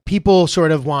 okay, people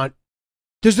sort of want...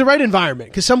 There's the right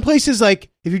environment. Because some places, like,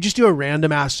 if you just do a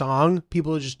random ass song,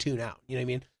 people will just tune out. You know what I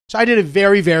mean? So I did a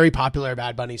very, very popular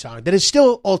Bad Bunny song that is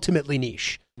still ultimately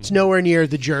niche. It's nowhere near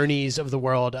the journeys of the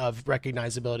world of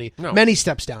recognizability. No. Many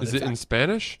steps down. Is it in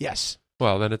Spanish? Yes.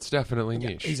 Well, then it's definitely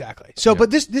niche. Yeah, exactly. So,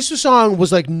 but this song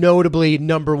was like notably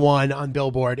 #1 on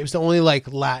Billboard. It was the only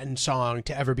like Latin song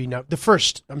to ever be the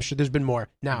first. I'm sure there's been more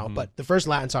now, but the first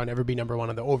Latin song to ever be #1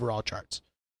 on the overall charts.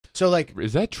 So, like,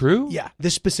 is that true? Yeah,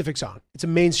 this specific song. It's a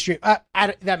mainstream.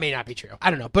 That may not be true.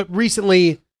 I don't know, but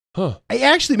recently, it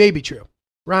actually may be true.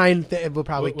 Ryan will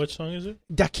probably. What song is it?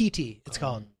 Dakiti. It's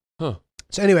called. Huh.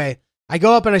 So anyway, I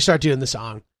go up and I start doing the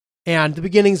song, and the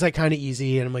beginning's like kind of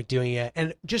easy, and I'm like doing it,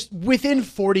 and just within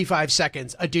 45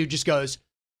 seconds, a dude just goes,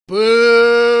 "Boo!"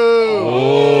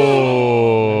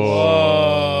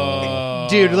 Oh.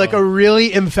 Dude, like a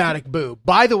really emphatic boo.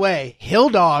 By the way, Hill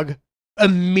Dog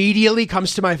immediately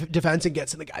comes to my defense and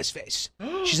gets in the guy's face.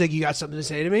 She's like, "You got something to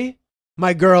say to me?"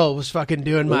 My girl was fucking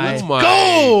doing my, oh my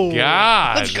go!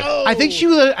 God. Let's go! I think she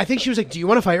was like, "Do you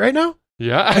want to fight right now?"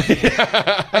 Yeah. I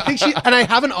think and I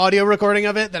have an audio recording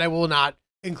of it that I will not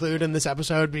include in this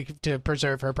episode to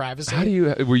preserve her privacy.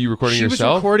 Were you recording yourself? She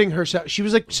was recording herself. She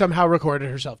was like somehow recorded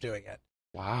herself doing it.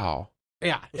 Wow.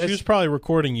 Yeah. She was probably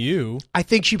recording you. I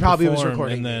think she probably was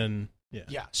recording. And then,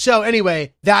 yeah. So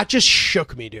anyway, that just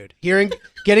shook me, dude.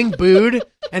 Getting booed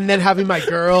and then having my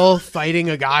girl fighting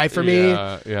a guy for me.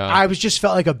 Yeah. I just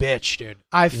felt like a bitch, dude.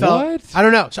 I felt, what? I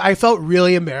don't know. So I felt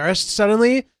really embarrassed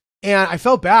suddenly. And I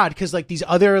felt bad because like these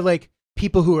other like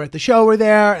people who were at the show were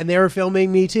there and they were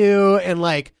filming me too. And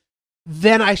like,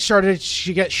 then I started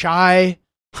to get shy.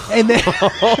 And then,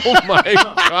 oh my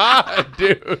God,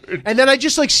 dude. And then I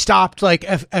just like stopped like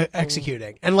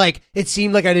executing. And like, it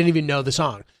seemed like I didn't even know the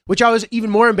song, which I was even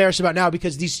more embarrassed about now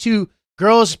because these two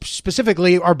girls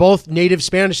specifically are both native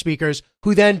Spanish speakers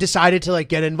who then decided to like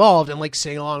get involved and like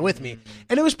sing along with me.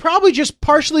 And it was probably just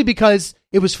partially because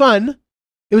it was fun.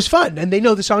 It was fun. And they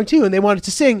know the song too. And they wanted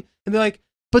to sing. And they're like,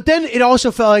 but then it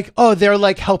also felt like, oh, they're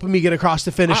like helping me get across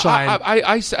the finish line.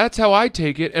 That's how I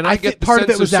take it. And I get the part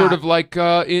sense of it was sort of like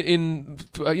in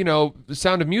The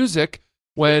Sound of Music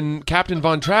when Captain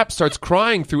Von Trapp starts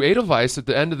crying through Edelweiss at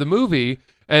the end of the movie.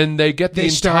 And they get the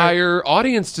entire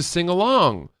audience to sing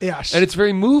along. Yes. And it's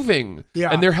very moving. Yeah.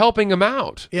 And they're helping him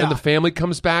out. Yeah. And the family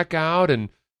comes back out and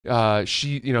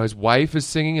his wife is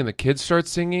singing and the kids start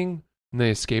singing and they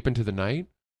escape into the night.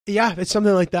 Yeah, it's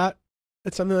something like that.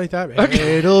 It's something like that.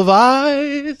 Okay.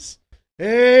 Edelweiss.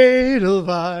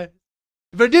 But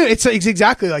dude, it's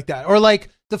exactly like that. Or like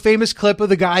the famous clip of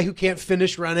the guy who can't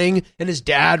finish running and his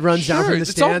dad runs down from the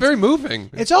stands. It's all very moving.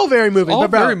 It's all very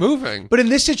moving. Very moving. But in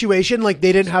this situation, like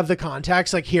they didn't have the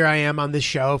context. Like here I am on this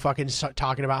show fucking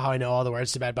talking about how I know all the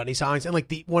words to Bad Bunny songs. And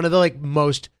like one of the like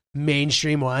most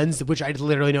mainstream ones, which I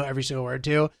literally know every single word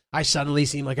to, I suddenly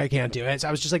seem like I can't do it. So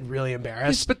I was just like really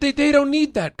embarrassed. Yes, but they don't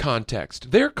need that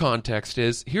context. Their context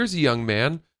is, here's a young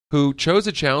man who chose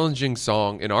a challenging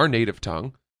song in our native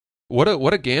tongue. What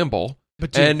a gamble.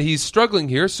 But dude, and he's struggling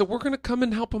here, so we're going to come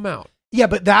and help him out. Yeah,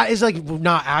 but that is like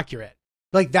not accurate.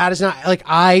 Like that is not like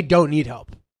I don't need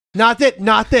help. Not that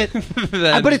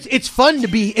but it's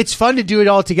fun to do it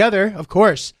all together, of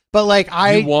course. But like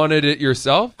you wanted it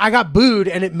yourself? I got booed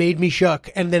and it made me shook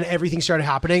and then everything started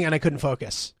happening and I couldn't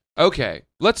focus. Okay,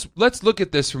 let's look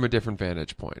at this from a different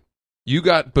vantage point. You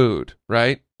got booed,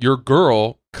 right? Your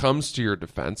girl comes to your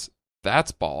defense.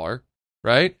 That's baller,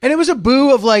 right? And it was a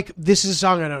boo of like, this is a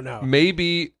song I don't know.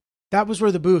 Maybe that was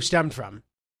where the boo stemmed from.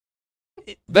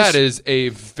 That is a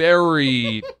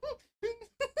very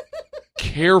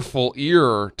careful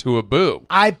ear to a boo.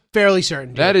 I'm fairly certain.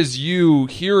 Dude. That is you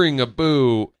hearing a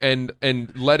boo and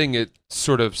letting it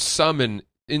sort of summon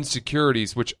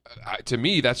insecurities, which to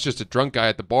me, that's just a drunk guy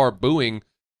at the bar booing,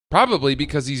 probably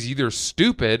because he's either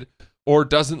stupid or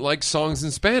doesn't like songs in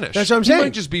Spanish. That's what I'm saying. He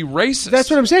might just be racist. That's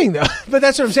what I'm saying, though. But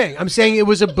that's what I'm saying. I'm saying it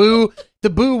was a boo.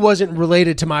 The boo wasn't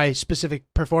related to my specific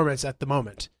performance at the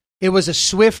moment. It was a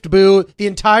swift boo. The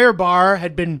entire bar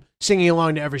had been singing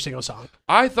along to every single song.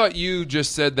 I thought you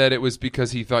just said that it was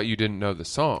because he thought you didn't know the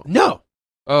song. No.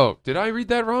 Oh, did I read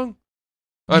that wrong?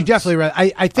 You definitely read.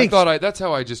 I think. That's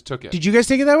how I just took it. Did you guys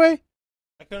take it that way?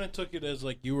 I kind of took it as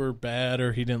like you were bad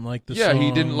or he didn't like the song. Yeah,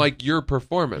 he didn't like your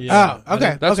performance. Yeah. Oh,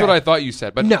 okay. That's what I thought you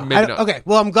said, but no, maybe not. Okay,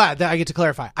 well, I'm glad that I get to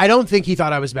clarify. I don't think he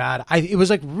thought I was bad. It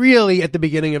was like really at the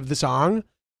beginning of the song,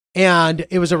 and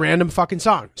it was a random fucking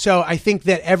song. So I think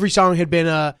that every song had been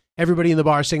a everybody in the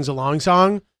bar sings along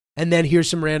song, and then here's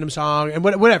some random song, and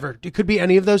whatever. It could be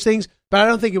any of those things, but I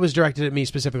don't think it was directed at me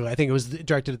specifically. I think it was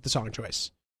directed at the song choice.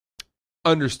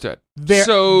 Understood.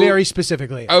 Very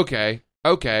specifically. Okay.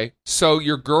 So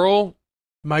your girl...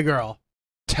 My girl.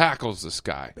 Tackles this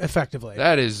guy. Effectively.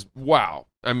 That is, wow.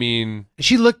 I mean...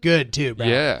 She looked good, too, bro.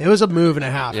 Yeah. It was a move and a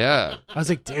half. Yeah. I was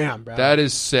like, damn, bro. That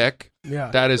is sick.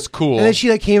 Yeah. That is cool. And then she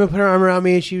like came and put her arm around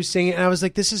me and she was singing, and I was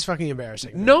like, this is fucking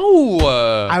embarrassing. No.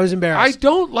 I was embarrassed. I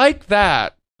don't like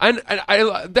that. And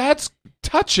I that's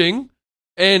touching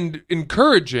and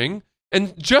encouraging,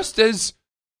 and just as...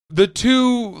 the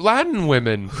two Latin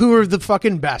women. Who are the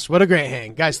fucking best. What a great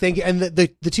hang. Guys, thank you. And the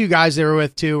two guys they were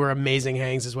with, too, were amazing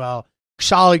hangs as well.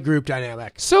 Solid group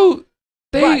dynamic. So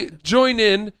they join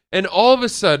in, and all of a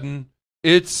sudden,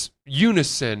 it's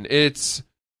unison. It's,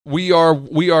 we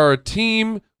are a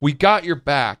team. We got your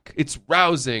back. It's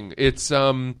rousing. It's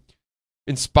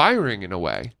inspiring in a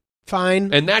way.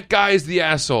 Fine. And that guy is the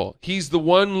asshole. He's the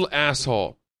one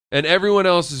asshole. And everyone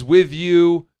else is with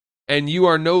you, and you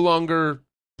are no longer...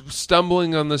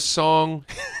 stumbling on the song.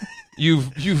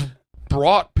 You've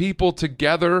brought people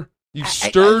together. You've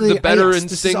stirred the better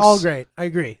instincts. This is all great. I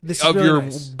agree. This is of really your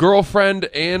nice. girlfriend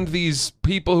and these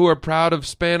people who are proud of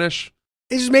Spanish.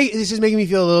 This is making me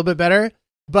feel a little bit better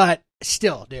But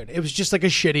still, dude, it was just like a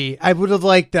shitty. I would have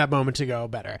liked that moment to go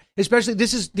better. Especially,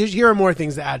 here are more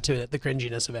things that add to it, the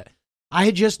cringiness of it. I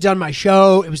had just done my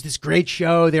show. It was this great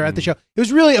show. They were at the show. It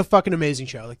was really a fucking amazing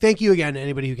show. Like, thank you again to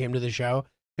anybody who came to the show.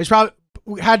 It's probably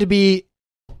had to be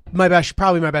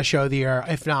probably my best show of the year.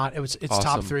 If not, it's awesome.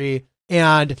 Top 3.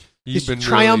 And this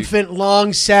triumphant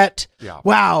long set. Yeah.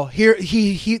 Wow.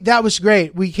 He that was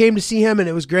great. We came to see him and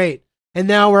it was great. And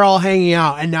now we're all hanging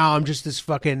out. And now I'm just this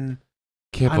fucking.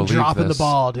 I'm dropping the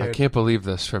ball, dude. I can't believe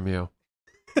this from you.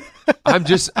 I'm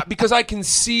just because I can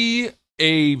see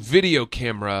a video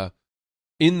camera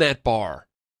in that bar.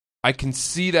 I can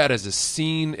see that as a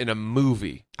scene in a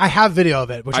movie. I have video of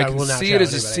it, which I will not show. I can see it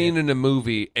as a scene in a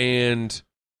movie, and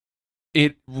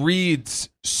it reads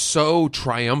so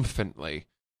triumphantly,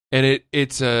 and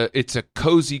it's a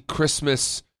cozy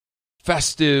Christmas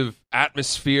festive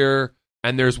atmosphere.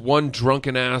 And there's one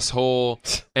drunken asshole,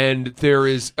 and there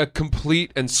is a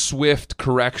complete and swift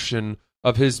correction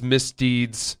of his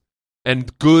misdeeds,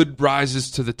 and good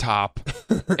rises to the top,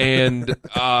 and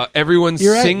everyone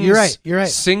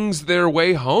sings their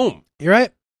way home. You're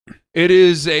right. It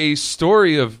is a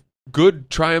story of good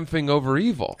triumphing over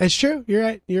evil. It's true. You're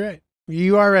right.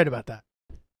 You are right about that.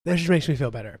 That just makes me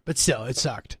feel better. But still, it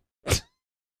sucked.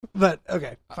 But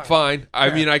okay, fine. I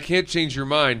mean, I can't change your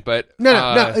mind, but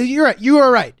no. You're right. You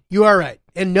are right.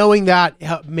 And knowing that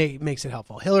makes it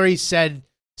helpful. Hillary said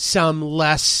some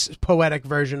less poetic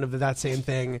version of that same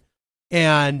thing,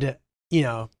 and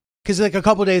because like a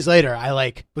couple days later, I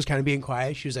was kind of being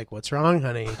quiet. She was like, "What's wrong,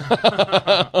 honey?" And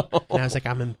I was like,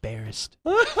 "I'm embarrassed."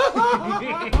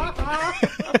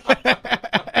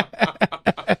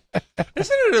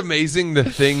 Isn't it amazing the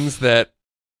things that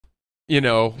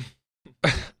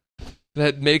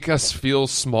that make us feel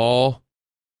small?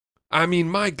 I mean,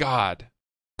 my God.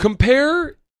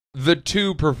 Compare the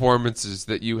 2 performances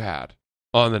that you had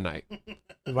on the night.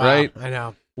 Wow, right? I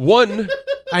know. One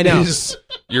is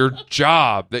your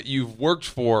job that you've worked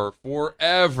for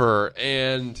forever.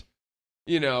 And,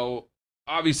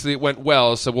 obviously it went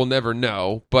well, so we'll never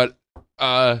know. But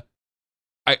I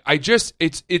just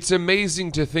it's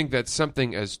amazing to think that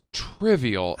something as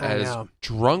trivial as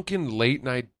drunken late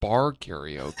night bar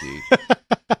karaoke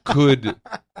could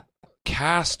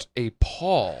cast a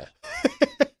pall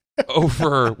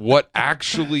over what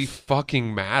actually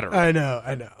fucking mattered. I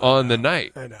know. On the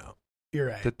night. I know. You're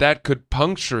right. That could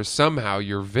puncture somehow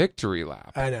your victory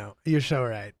lap. I know. You're so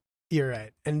right. You're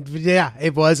right. And yeah,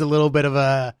 it was a little bit of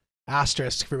a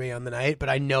asterisk for me on the night, but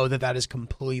I know that is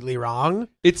completely wrong.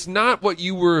 It's not what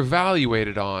you were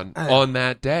evaluated on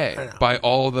that day by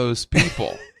all those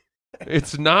people.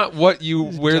 It's not where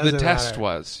the test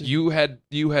was. You had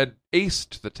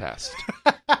aced the test.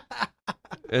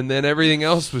 And then everything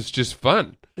else was just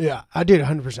fun. Yeah, I did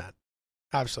 100%.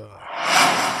 Absolutely.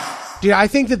 Dude, I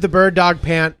think that the bird dog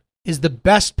pant is the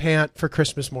best pant for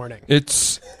Christmas morning.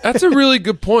 That's a really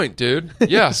good point, dude.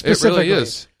 Yeah, it really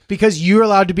is. Because you're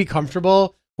allowed to be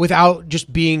comfortable without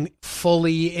just being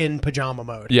fully in pajama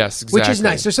mode. Yes, exactly. Which is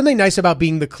nice. There's something nice about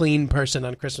being the clean person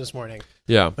on Christmas morning.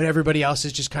 Yeah. When everybody else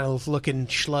is just kind of looking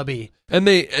schlubby. And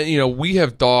we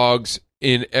have dogs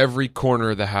in every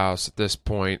corner of the house at this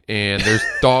point, and there's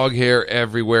dog hair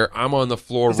everywhere. I'm on the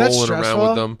floor rolling around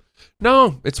with them.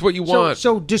 No, it's what you want.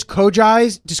 So does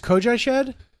Kojai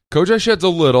shed? Kojai sheds a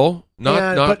little,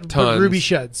 not tons. But Ruby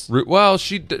sheds. Well,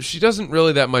 she doesn't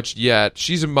really that much yet.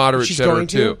 She's a moderate shedder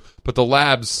too. But the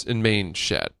labs in Maine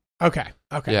shed. Okay.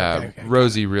 Yeah, okay.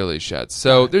 Rosie really sheds.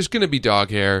 So there's going to be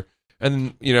dog hair,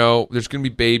 and there's going to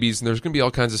be babies, and there's going to be all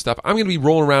kinds of stuff. I'm going to be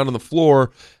rolling around on the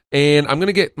floor, and I'm going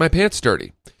to get my pants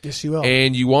dirty. Yes, you will.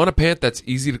 And you want a pant that's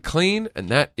easy to clean, and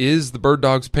that is the Bird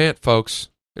Dog's pant, folks.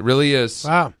 It really is.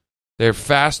 Wow. They're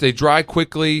fast. They dry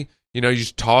quickly. You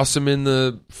just toss them in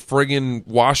the friggin'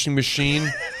 washing machine,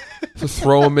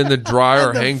 throw them in the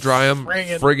dryer or hang dry them.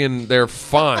 Friggin', they're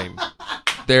fine.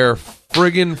 They're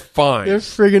friggin' fine. They're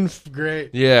friggin'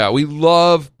 great. Yeah, we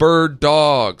love bird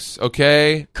dogs,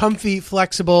 okay? Comfy,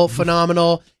 flexible,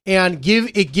 phenomenal, and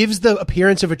it gives the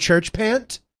appearance of a church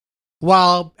pant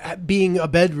while being a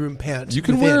bedroom pant. You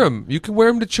can wear them. You can wear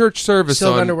them to church service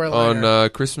on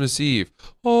Christmas Eve.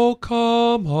 Oh,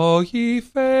 come, all ye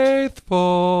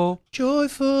faithful,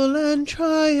 joyful and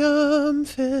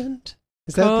triumphant.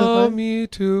 Is that come ye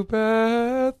to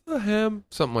Bethlehem.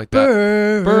 Something like that.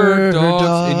 Bird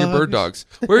dogs in your bird dogs.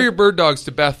 Where are your bird dogs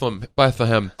to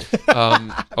Bethlehem?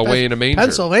 Away in a manger.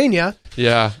 Pennsylvania.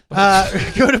 Yeah.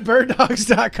 Go to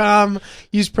birddogs.com.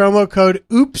 Use promo code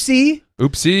OOPSIE.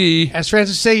 Oopsie. As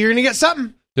Francis say, you're going to get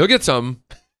something. You'll get something.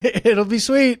 It'll be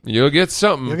sweet. You'll get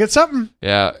something. You'll get something.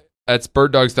 Yeah. That's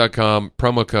birddogs.com.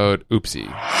 Promo code OOPSIE.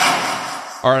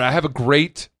 All right, I have a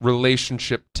great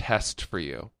relationship test for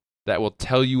you that will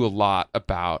tell you a lot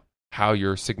about how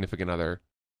your significant other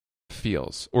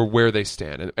feels or where they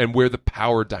stand and where the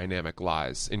power dynamic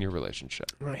lies in your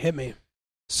relationship. Hit me.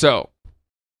 So,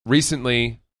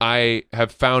 recently, I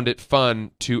have found it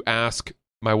fun to ask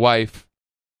my wife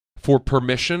for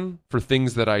permission for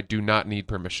things that I do not need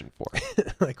permission for.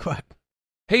 Like what?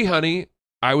 Hey, honey,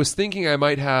 I was thinking I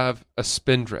might have a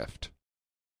spindrift.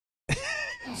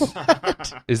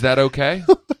 What? Is that okay?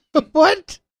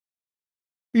 What?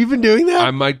 You've been doing that?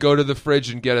 I might go to the fridge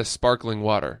and get a sparkling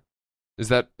water. Is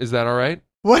that all right?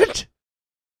 What?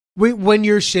 Wait, when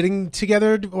you're sitting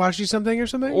together watching something or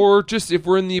something? Or just if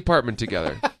we're in the apartment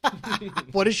together.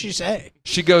 What does she say?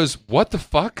 She goes, "What the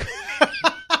fuck?"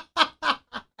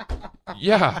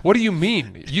 Yeah, what do you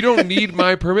mean? You don't need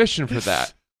my permission for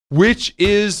that. Which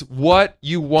is what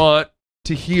you want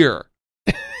to hear.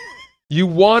 You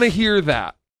want to hear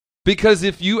that. Because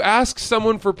if you ask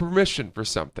someone for permission for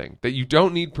something that you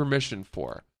don't need permission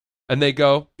for, and they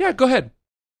go, "Yeah, go ahead,"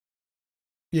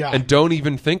 Yeah. and don't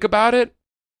even think about it,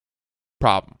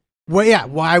 problem. Well, yeah,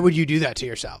 why would you do that to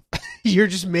yourself? You're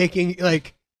just making,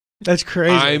 like, that's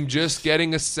crazy. I'm just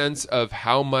getting a sense of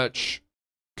how much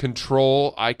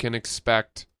control I can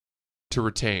expect to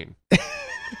retain.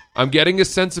 I'm getting a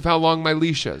sense of how long my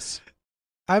leash is.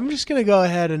 I'm just going to go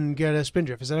ahead and get a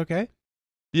spindrift. Is that okay?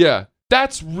 Yeah,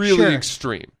 that's really Sure.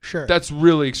 extreme. Sure. That's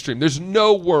really extreme. There's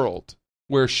no world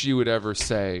where she would ever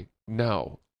say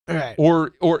no. All right.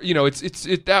 Or you know, it's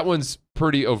that one's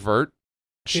pretty overt.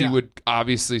 She Yeah. would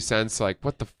obviously sense like,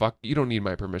 "What the fuck? You don't need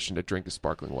my permission to drink a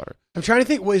sparkling water." I'm trying to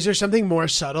think, is there something more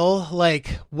subtle?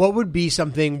 Like, what would be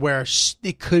something where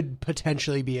it could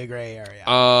potentially be a gray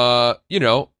area? You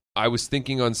know, I was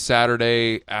thinking on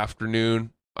Saturday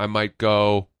afternoon I might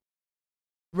go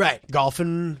Right.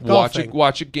 Golfing.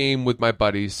 watch a game with my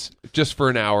buddies just for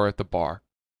an hour at the bar.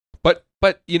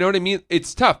 But you know what I mean?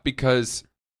 It's tough because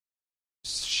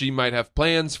she might have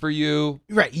plans for you.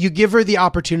 Right. You give her the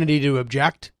opportunity to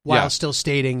object while Yeah. still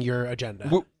stating your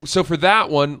agenda. So for that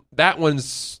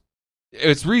one's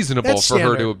it's reasonable That's for her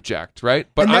standard. to object, right?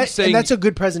 But and I'm saying and that's a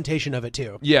good presentation of it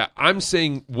too. yeah, I'm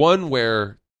saying one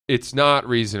where it's not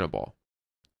reasonable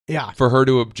Yeah. for her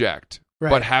to object. Right.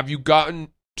 But have you gotten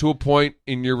to a point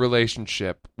in your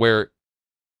relationship where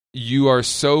you are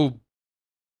so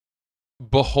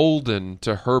beholden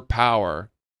to her power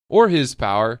or his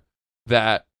power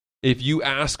that if you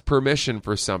ask permission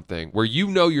for something where you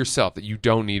know yourself that you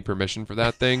don't need permission for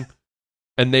that thing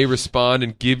and they respond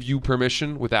and give you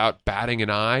permission without batting an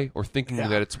eye or thinking Yeah.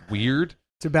 that it's weird,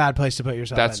 It's a bad place to put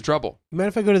yourself that's in. trouble. You mind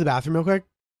if I go to the bathroom real quick?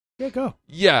 Yeah, go.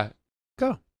 Yeah.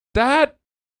 Go. That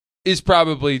is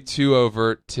probably too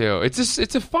overt too. It's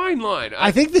a fine line.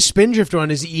 I think the spindrift one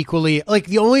is equally, like,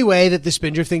 the only way that the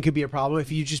spindrift thing could be a problem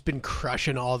if you've just been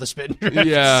crushing all the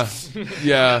spindrifts.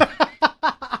 Yeah.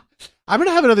 I'm going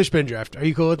to have another spindrift. Are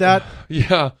you cool with that?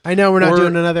 Yeah. I know we're not Or-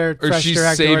 doing another Or fresh she's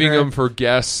direct saving order. them for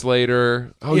guests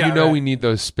later. Oh, Yeah, you know right. we need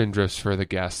those spindrifts for the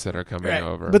guests that are coming Right.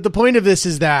 over. But the point of this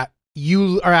is that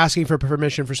you are asking for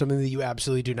permission for something that you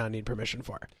absolutely do not need permission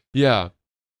for. yeah.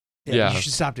 Yeah. You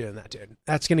should stop doing that, dude.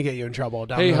 That's going to get you in trouble.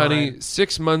 Down Hey, the honey, line.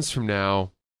 6 months from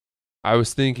now, I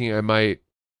was thinking I might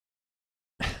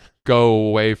go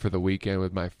away for the weekend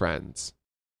with my friends.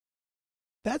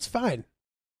 That's fine.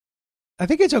 I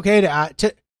think it's okay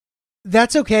to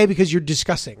that's okay because you're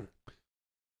discussing.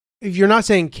 If you're not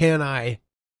saying, can I?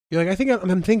 You're like,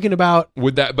 I'm thinking about,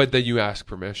 Would that? But then you ask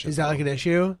permission. is that like an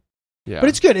issue? Yeah. But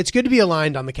it's good. It's good to be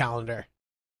aligned on the calendar.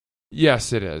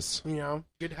 Yes, it is. You know,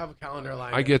 good to have a calendar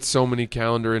aligned. I get so many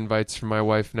calendar invites from my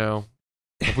wife now.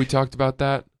 Have we talked about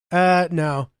that?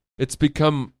 No. It's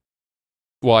become,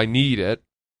 well, I need it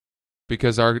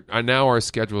because now our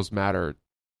schedules matter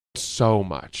so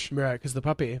much Right, because the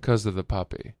puppy. because of the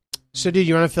puppy. So, dude,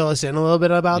 you want to fill us in a little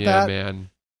bit about Yeah, that? man.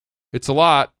 It's a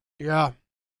lot. Yeah.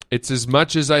 It's as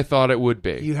much as I thought it would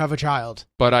be, You have a child.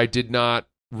 but I did not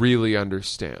really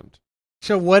understand.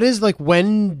 So, what is, like,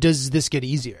 when does this get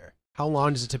easier? How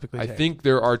long does it typically I take? think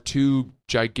there are two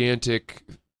gigantic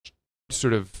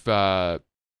sort of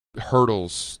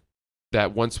hurdles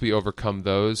that once we overcome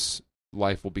those,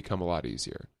 life will become a lot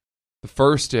easier. The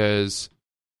first is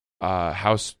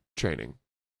house training,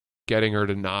 getting her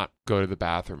to not go to the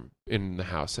bathroom in the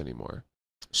house anymore.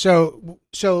 So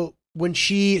when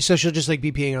she'll just, like,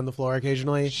 be peeing on the floor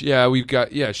occasionally? She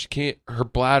can't, her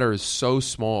bladder is so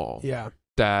small Yeah.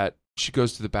 that she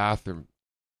goes to the bathroom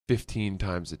 15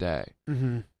 times a day.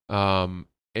 Mm-hmm.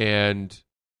 And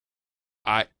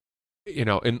I,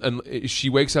 and she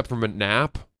wakes up from a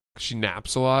nap she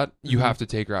naps a lot, you have to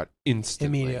take her out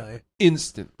instantly.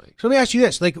 Instantly. So let me ask you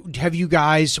this. Like, have you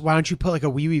guys, why don't you put like a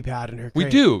wee-wee pad in her crate? We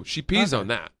do. She pees on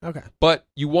that. Okay. But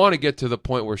you want to get to the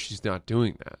point where she's not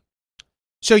doing that.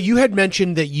 So you had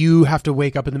mentioned that you have to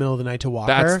wake up in the middle of the night to walk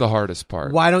her. That's the hardest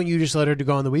part. Why don't you just let her to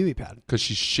go on the wee-wee pad? Because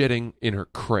she's shitting in her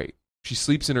crate. She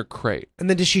sleeps in her crate. And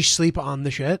then does she sleep on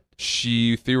the shit?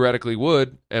 She theoretically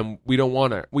would, and we don't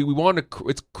want to. We want to.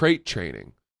 It's crate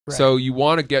training. Right. So you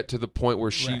want to get to the point where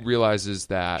she realizes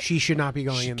that she should not be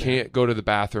going in there. She can't go to the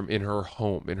bathroom in her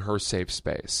home, in her safe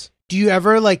space. Do you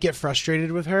ever like get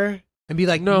frustrated with her and be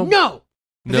like, no?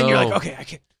 And then you're like, okay, I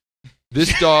can't.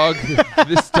 This dog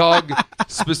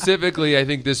specifically, I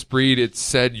think this breed, it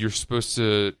said you're supposed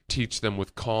to teach them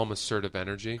with calm, assertive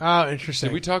energy. Oh, interesting.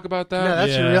 Did we talk about that? No,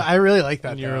 that's I really like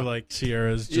that. And you're like,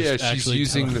 Sierra's just she's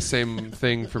using the same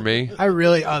thing for me. I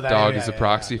really, dog is a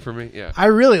proxy for me. Yeah. I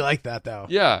really like that though.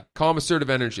 Yeah. Calm, assertive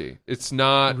energy. It's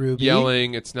not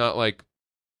yelling. It's not like,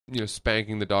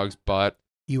 spanking the dog's butt.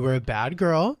 You were a bad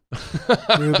girl,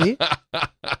 Ruby.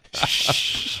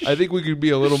 I think we could be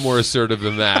a little more assertive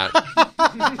than that.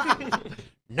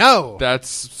 No. That's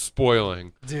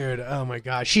spoiling. Dude, oh my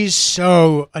God. She's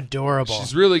so adorable.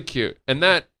 She's really cute. And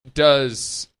that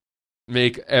does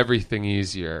make everything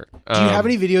easier. Do you have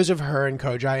any videos of her and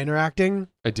Kojai interacting?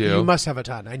 I do. You must have a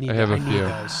ton. I have a few.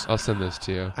 Those. I'll send those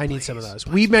to you. I need some of those.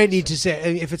 We might need to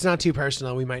say, if it's not too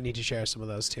personal, we might need to share some of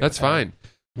those too. That's fine.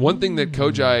 One thing that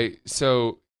Kojai,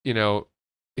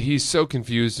 he's so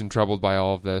confused and troubled by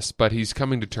all of this, but he's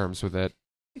coming to terms with it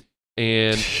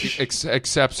and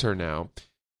accepts her now.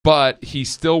 But he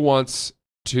still wants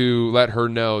to let her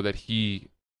know that he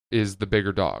is the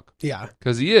bigger dog. Yeah.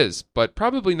 Because he is, but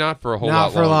probably not for a whole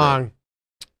lot longer. Not for long.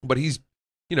 But he's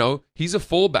a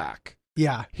fullback.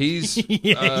 Yeah. He's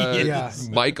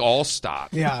Mike Allstott.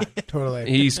 Yeah, totally.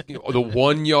 He's the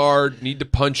 1 yard, need to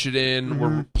punch it in.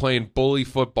 We're playing bully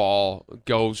football,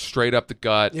 go straight up the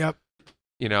gut. Yep.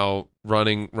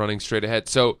 Running straight ahead.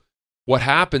 So what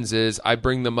happens is I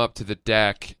bring them up to the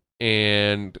deck,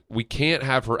 and we can't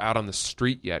have her out on the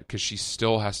street yet because she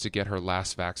still has to get her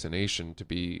last vaccination to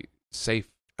be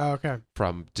safe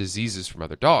from diseases from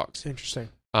other dogs. Interesting.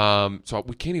 So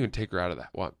we can't even take her out of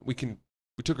that one. We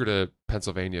took her to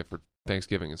Pennsylvania for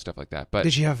Thanksgiving and stuff like that. But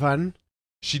did she have fun?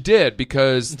 She did,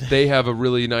 because they have a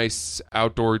really nice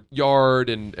outdoor yard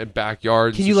and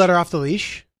backyard. Can you let her off the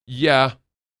leash? Yeah.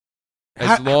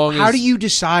 How do you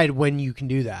decide when you can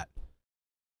do that?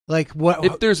 Like what?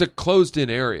 If there's a closed-in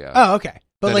area. Oh, okay.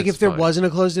 But like if there fine. wasn't a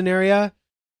closed-in area,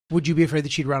 would you be afraid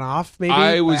that she'd run off? Maybe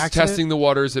I was testing the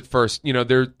waters at first. They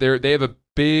have a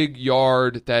big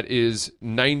yard that is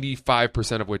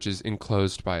 95% of which is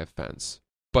enclosed by a fence.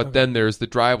 But then there's the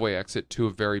driveway exit to a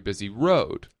very busy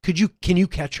road. Can you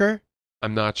catch her?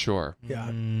 I'm not sure. Yeah.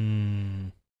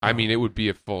 I mean, it would be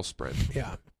a full sprint.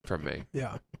 Yeah. From me.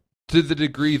 Yeah. To the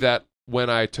degree that when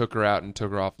I took her out and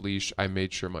took her off leash, I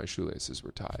made sure my shoelaces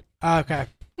were tied. Okay.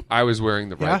 I was wearing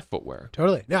the right footwear.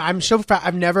 Totally. No,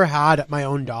 I've never had my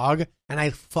own dog, and I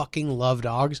fucking love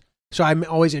dogs. So I'm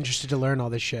always interested to learn all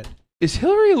this shit. Is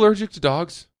Hillary allergic to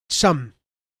dogs? Some.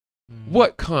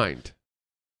 What kind?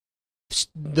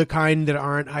 The kind that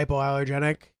aren't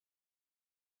hypoallergenic.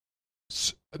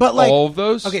 But like all of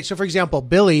those? Okay, so for example,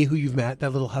 Billy, who you've met,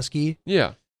 that little husky.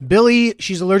 Yeah. Billy,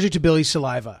 she's allergic to Billy's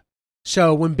saliva.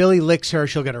 So when Billy licks her,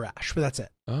 she'll get a rash, but that's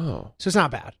it. Oh. So it's not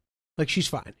bad. Like she's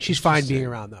fine. She's fine being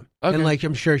around them. Okay. And like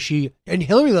I'm sure and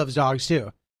Hillary loves dogs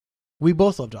too. We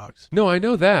both love dogs. No, I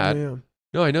know that. Yeah.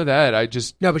 No, I know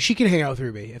that. No, but she can hang out with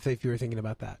Ruby if you were thinking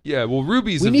about that. Yeah, well,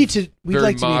 Ruby's we'd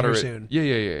like to meet her soon.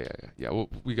 Yeah. Well,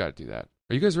 we got to do that.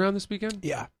 Are you guys around this weekend?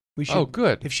 Yeah, we should. Oh,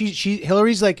 good. If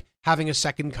Hillary's like having a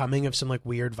second coming of some like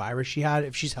weird virus she had.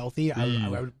 If she's healthy,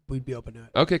 we'd be open to it.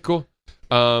 Okay, cool.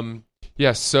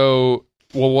 Yeah. So,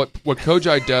 what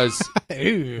Kojai does?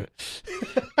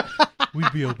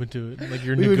 We'd be open to it. Like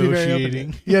you're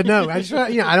negotiating. Yeah, no, I just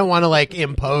I don't want to like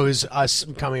impose us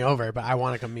coming over, but I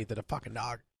want to come meet the fucking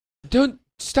dog. Don't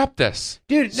stop this,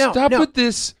 dude. No, stop with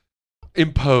this.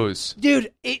 Impose,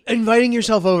 dude. Inviting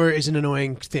yourself over is an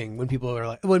annoying thing when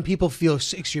people feel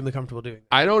extremely comfortable doing that.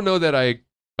 I don't know that I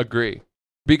agree,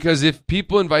 because if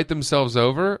people invite themselves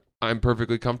over, I'm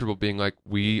perfectly comfortable being like,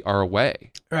 we are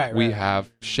away, right? We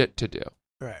have shit to do,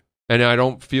 right? And I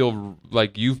don't feel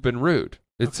like you've been rude.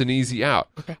 It's an easy out.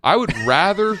 Okay. I would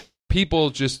rather people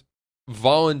just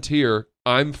volunteer.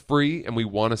 I'm free, and we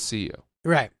want to see you.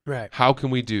 Right. How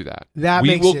can we do that?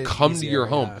 We will come to your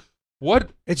home. Yeah. What?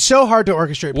 It's so hard to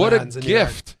orchestrate plans. What a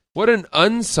gift. What an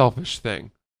unselfish thing.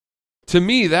 To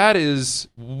me, that is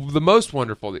the most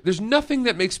wonderful thing. There's nothing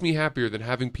that makes me happier than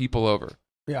having people over.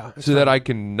 Yeah. So that I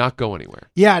can not go anywhere.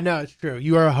 Yeah, no, it's true.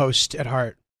 You are a host at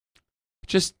heart.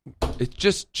 It's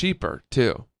just cheaper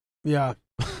too. Yeah.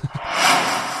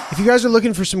 If you guys are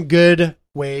looking for some good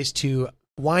ways to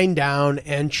wind down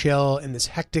and chill in this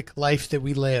hectic life that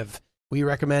we live, we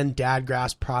recommend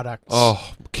Dadgrass products.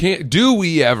 Oh, do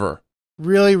we ever?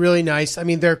 Really, really nice. I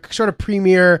mean, their sort of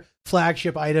premier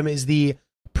flagship item is the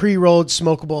pre-rolled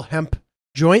smokable hemp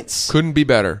joints. Couldn't be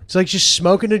better. It's like just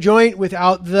smoking a joint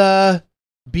without the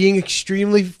being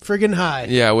extremely friggin' high.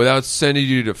 Yeah, without sending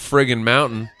you to friggin'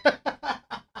 mountain.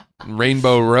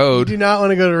 Rainbow Road. You do not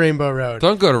want to go to Rainbow Road.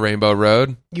 Don't go to Rainbow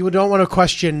Road. You don't want to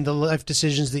question the life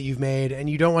decisions that you've made, and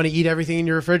you don't want to eat everything in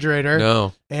your refrigerator.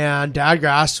 No. And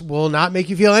Dadgrass will not make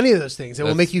you feel any of those things. It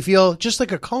will make you feel just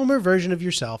like a calmer version of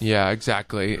yourself. Yeah,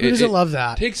 exactly. Who doesn't love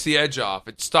that? Takes the edge off.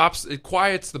 It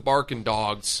quiets the barking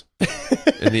dogs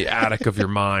in the attic of your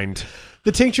mind.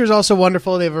 The tincture is also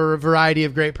wonderful. They have a variety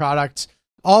of great products.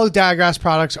 All Dadgrass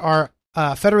products are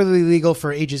federally legal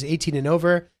for ages 18 and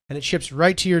over, and it ships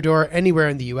right to your door anywhere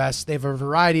in the U.S. They have a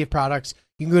variety of products.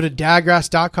 You can go to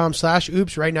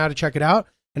dadgrass.com/oops right now to check it out.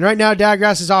 And right now,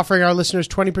 Dadgrass is offering our listeners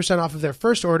 20% off of their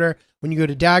first order when you go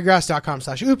to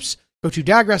dadgrass.com/oops. Go to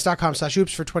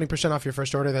dadgrass.com/oops for 20% off your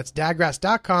first order. That's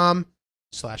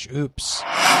dadgrass.com/oops.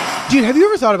 Dude, have you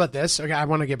ever thought about this? Okay, I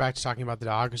want to get back to talking about the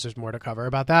dog because there's more to cover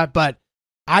about that. But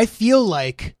I feel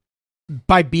like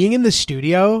by being in the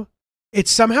studio, it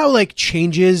somehow like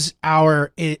changes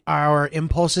our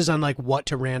impulses on like what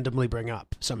to randomly bring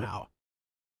up somehow.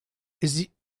 Is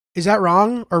that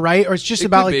wrong or right? Or it's just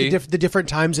about like the different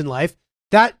times in life?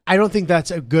 That I don't think that's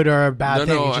a good or a bad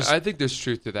thing. No, I think there's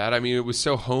truth to that. I mean, it was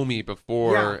so homey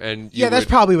before, and that's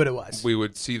probably what it was. We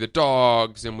would see the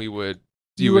dogs, and you would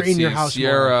in see your house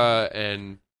Sierra,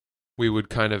 and we would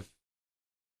kind of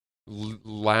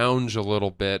lounge a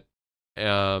little bit.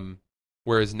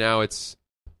 Whereas now it's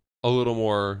a little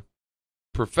more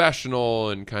professional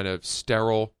and kind of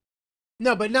sterile.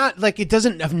 No, but not like it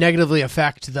doesn't negatively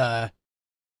affect the.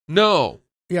 No.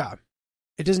 Yeah.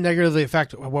 It doesn't negatively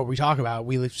affect what we talk about.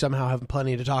 We somehow have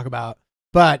plenty to talk about.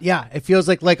 But yeah, it feels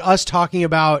like us talking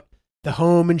about the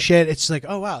home and shit. It's like,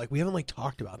 oh wow, like we haven't like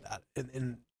talked about that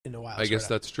in a while. I guess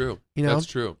that's true. You know? That's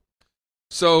true.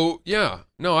 So yeah,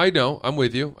 no, I know. I'm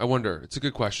with you. I wonder. It's a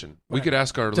good question. Right. We could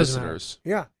ask our listeners.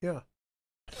 Matter. Yeah.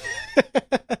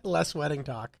 Less wedding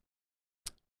talk.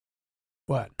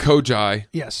 What? Kojai.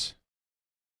 Yes.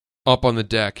 Up on the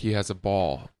deck, he has a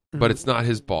ball. But it's not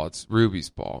his ball. It's Ruby's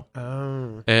ball.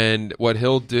 Oh. And what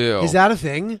he'll do... Is that a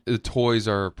thing? The toys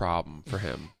are a problem for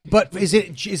him. But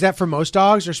is that for most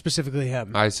dogs or specifically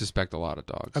him? I suspect a lot of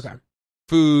dogs. Okay.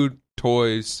 Food,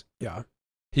 toys. Yeah.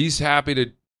 He's happy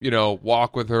to,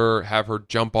 walk with her, have her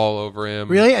jump all over him.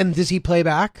 Really? And does he play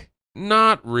back?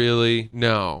 Not really,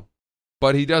 no.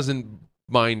 But he doesn't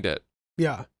mind it.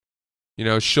 Yeah.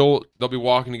 They'll be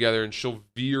walking together and she'll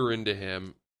veer into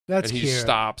him. That's and he cute.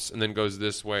 Stops and then goes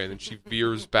this way, and then she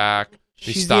veers back.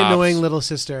 She's the annoying little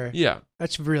sister. Yeah.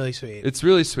 That's really sweet. It's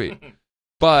really sweet.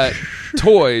 But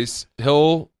toys,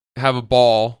 he'll have a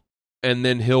ball, and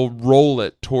then he'll roll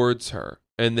it towards her.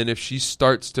 And then if she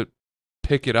starts to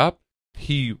pick it up,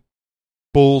 he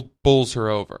bulls her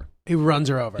over. He runs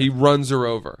her over. He runs her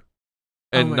over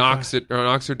and knocks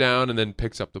her down and then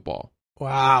picks up the ball.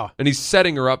 Wow. And he's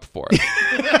setting her up for it.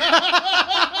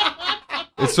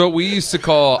 It's what we used to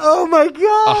call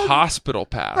a hospital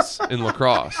pass in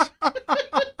lacrosse.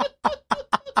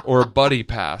 Or a buddy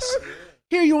pass.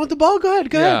 Here, you want the ball? Go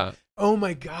ahead. Yeah. Oh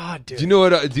my God, dude. Do you know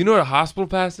what a hospital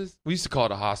pass is? We used to call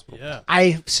it a hospital pass.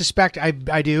 I suspect I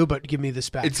do, but give me the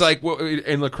specs. It's like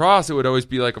in lacrosse, it would always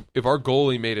be like if our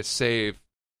goalie made a save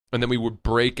and then we would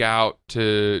break out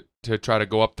to try to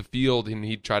go up the field and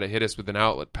he'd try to hit us with an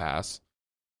outlet pass.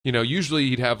 Usually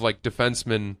he'd have like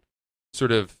defensemen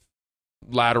sort of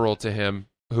lateral to him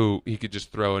who he could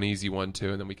just throw an easy one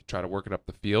to, and then we could try to work it up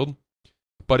the field.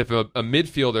 But if a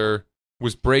midfielder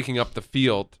was breaking up the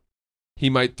field,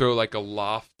 he might throw like a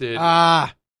lofted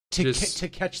to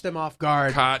catch them off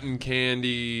guard, cotton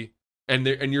candy, and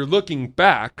you're looking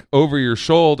back over your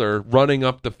shoulder, running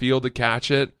up the field to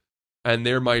catch it, and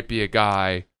there might be a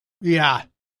guy,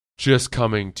 just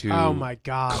coming to oh my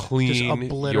God,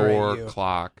 clean your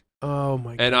clock. Oh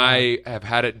my God. And I have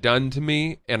had it done to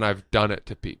me, and I've done it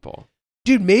to people.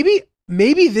 Dude, maybe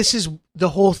this is the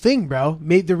whole thing, bro.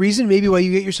 The reason why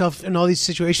you get yourself in all these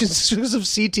situations is because of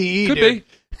CTE. Could be.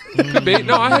 Could be.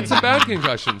 No, I had some bad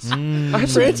concussions.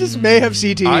 Francis may have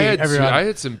CTE. I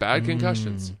had some bad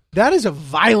concussions. That is a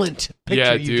violent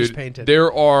picture you just painted.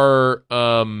 There are,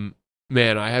 I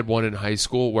had one in high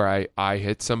school where I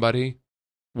hit somebody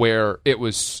where it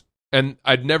was and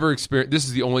I'd never experienced, this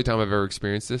is the only time I've ever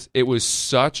experienced this. It was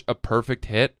such a perfect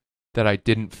hit that I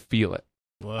didn't feel it.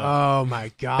 Wow. Oh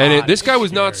my God. And this guy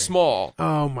was not small.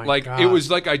 Oh my God. It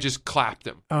was like I just clapped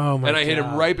him. Oh my God. And I hit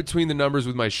him right between the numbers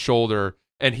with my shoulder,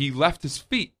 and he left his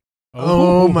feet.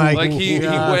 Oh my God. Like he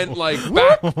went like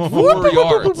back 4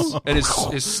 yards, and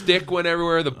his stick went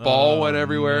everywhere, the ball went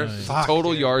everywhere. Nice. Fuck,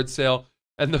 total yard sale.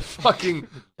 And the fucking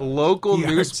local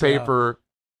newspaper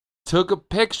took a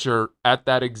picture at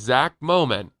that exact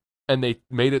moment, and they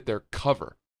made it their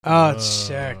cover. Oh, it's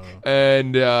sick.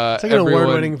 And it's like an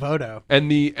award-winning photo.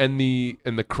 And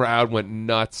the crowd went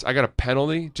nuts. I got a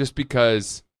penalty just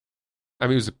because, I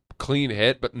mean, it was a clean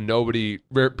hit, but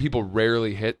people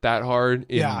rarely hit that hard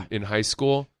in high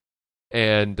school.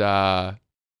 And I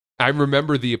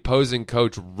remember the opposing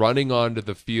coach running onto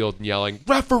the field and yelling,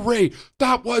 "Referee,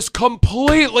 that was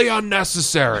completely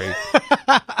unnecessary."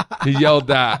 He yelled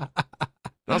that. And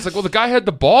I was like, well, the guy had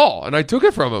the ball, and I took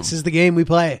it from him. This is the game we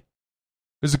play.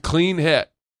 It was a clean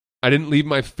hit. I didn't leave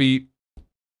my feet.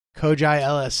 Kojai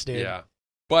Ellis, dude. Yeah.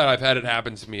 But I've had it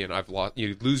happen to me, and I've lost.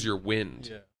 You lose your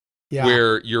wind. Yeah.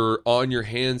 Where you're on your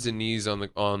hands and knees on the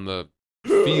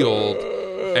field,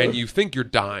 and you think you're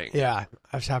dying. Yeah,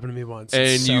 that's happened to me once. And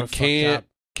it's you can't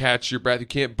catch your breath. You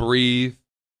can't breathe.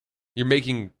 You're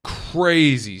making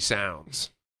crazy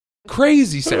sounds.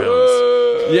 Crazy sounds.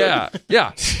 Yeah.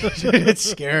 It's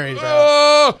scary,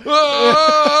 bro.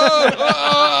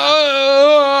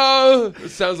 It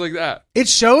sounds like that.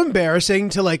 It's so embarrassing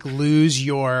to like lose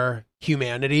your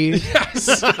humanity.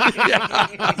 Yes.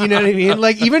 Yeah. You know what I mean?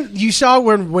 Like even you saw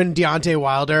when Deontay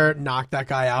Wilder knocked that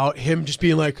guy out, him just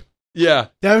being like, yeah.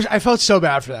 I felt so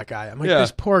bad for that guy. I'm like,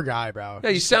 this poor guy, bro.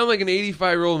 Yeah, you sound like an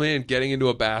 85-year-old man getting into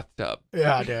a bathtub.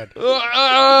 Yeah, dude.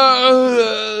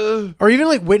 Or even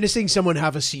like witnessing someone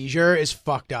have a seizure is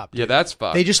fucked up. Dude. Yeah, that's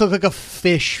fucked. They just look like a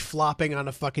fish flopping on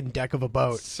a fucking deck of a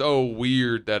boat. So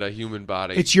weird that a human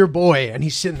body. It's your boy, and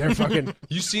he's sitting there fucking.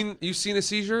 You seen a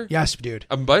seizure? Yes, dude.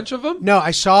 A bunch of them? No,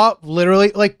 I saw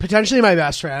literally like potentially my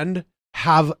best friend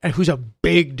who's a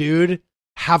big dude.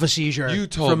 Have a seizure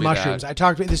from mushrooms. I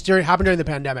talked about this happened during the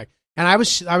pandemic, and I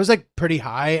was like pretty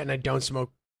high, and I don't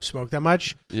smoke that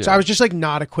much, so I was just like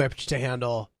not equipped to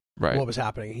handle what was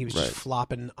happening. He was just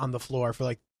flopping on the floor for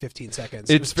like 15 seconds.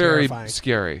 It's very terrifying.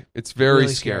 scary. It's very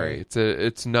really scary.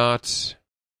 It's not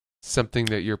something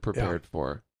that you're prepared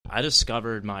for. I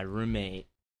discovered my roommate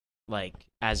like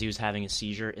as he was having a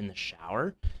seizure in the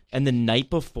shower, and the night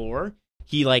before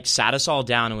he like sat us all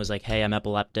down and was like, "Hey, I'm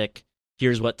epileptic.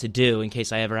 Here's what to do in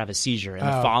case I ever have a seizure." And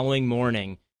the following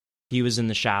morning, he was in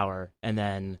the shower, and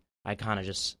then I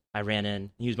ran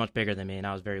in. He was much bigger than me, and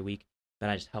I was very weak.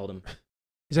 Then I just held him.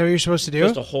 Is that what you're supposed to do? You're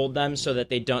supposed to hold them so that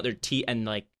they don't, their teeth, and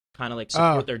like kind of like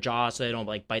support their jaw so they don't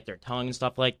like bite their tongue and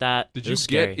stuff like that. Did you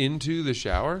get into the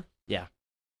shower? Yeah.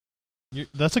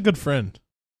 That's a good friend.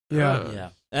 Yeah.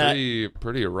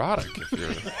 Pretty erotic if you're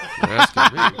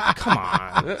asking me. Come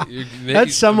on.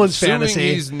 That's someone's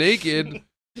fantasy. He's naked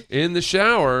in the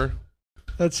shower.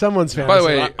 That's someone's fantasy. By the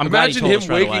way, I'm imagine him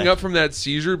waking up from that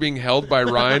seizure being held by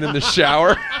Ryan in the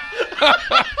shower.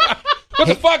 What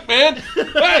the fuck, man?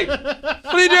 Hey, what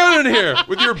are you doing in here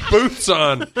with your boots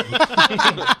on?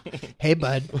 Hey,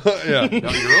 bud. Yeah.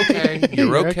 No, you're okay.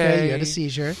 You're okay. You had a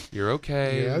seizure. You're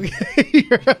okay.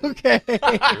 You're okay.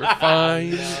 You're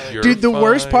fine. Dude, the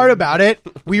worst part about it,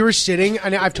 we were sitting,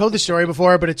 and I've told the story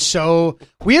before, but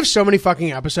we have so many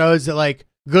fucking episodes that like,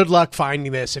 good luck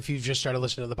finding this if you've just started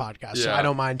listening to the podcast. So I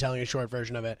don't mind telling a short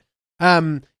version of it.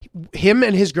 Him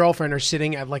and his girlfriend are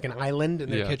sitting at like an island in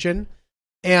their kitchen,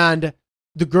 and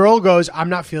the girl goes, "I'm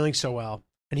not feeling so well."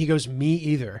 And he goes, "Me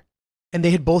either." And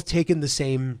they had both taken the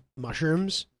same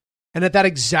mushrooms. And at that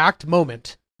exact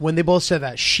moment, when they both said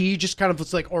that, she just kind of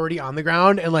was like already on the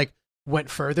ground and like went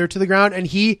further to the ground, and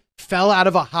he fell out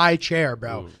of a high chair,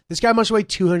 bro. Ooh. This guy must weigh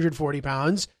 240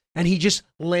 pounds, and he just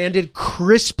landed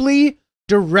crisply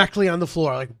directly on the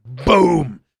floor, like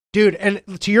boom, dude. And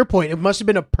to your point, it must have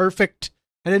been a perfect.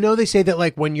 And I know they say that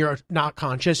like when you're not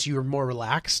conscious, you're more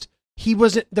relaxed. He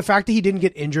wasn't. The fact that he didn't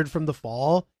get injured from the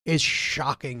fall is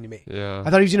shocking to me. Yeah, I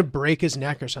thought he was going to break his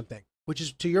neck or something. Which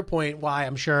is to your point why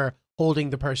I'm sure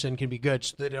holding the person can be good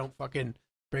so they don't fucking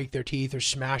break their teeth or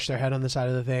smash their head on the side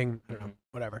of the thing. I don't know,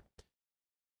 whatever.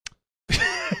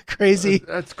 Crazy.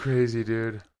 That's crazy,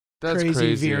 dude. That's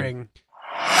crazy veering.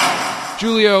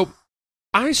 Julio,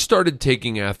 I started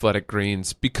taking Athletic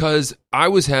Greens because I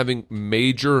was having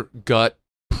major gut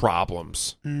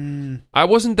problems. I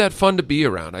wasn't that fun to be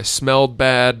around. I smelled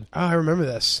bad. Oh, I remember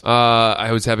this.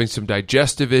 I was having some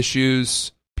digestive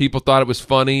issues. People thought it was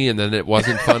funny, and then it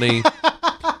wasn't funny.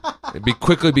 It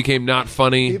quickly became not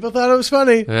funny. People thought it was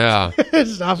funny. Yeah.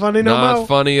 It's not funny no Not more.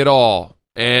 funny at all.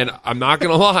 And I'm not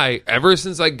going to lie, ever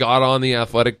since I got on the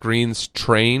Athletic Greens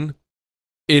train,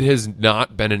 it has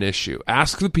not been an issue.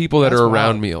 Ask the people that That's are wild.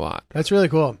 around me a lot. That's really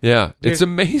cool. Yeah, it's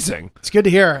amazing. It's good to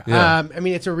hear. Yeah. I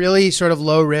mean, it's a really sort of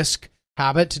low risk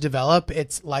habit to develop.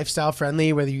 It's lifestyle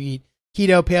friendly, whether you eat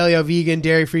keto, paleo, vegan,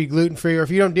 dairy free, gluten free, or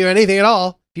if you don't do anything at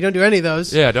all. If you don't do any of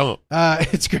those, Yeah, don't.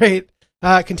 it's great.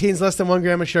 It contains less than 1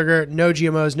 gram of sugar, no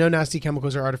GMOs, no nasty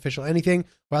chemicals or artificial anything,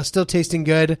 while still tasting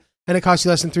good. And it costs you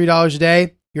less than $3 a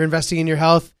day. You're investing in your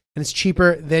health, and it's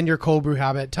cheaper than your cold brew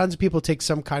habit. Tons of people take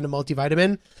some kind of multivitamin,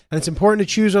 and it's important to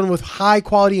choose one with high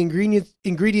quality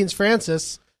ingredients,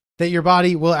 Francis, that your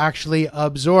body will actually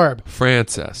absorb.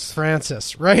 Francis.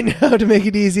 Right now, to make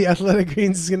it easy, Athletic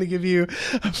Greens is going to give you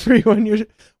a free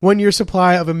one-year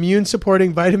supply of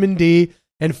immune-supporting vitamin D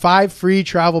and 5 free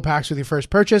travel packs with your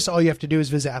first purchase. All you have to do is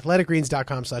visit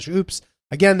athleticgreens.com/oops.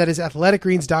 Again, that is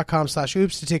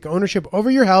athleticgreens.com/oops to take ownership over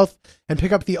your health and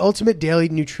pick up the ultimate daily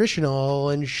nutritional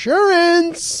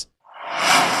insurance.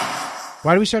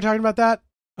 Why do we start talking about that?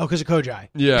 Oh, because of Kojai.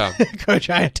 Yeah.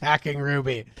 Kojai attacking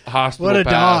Ruby. Hospital What a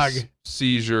pass, dog.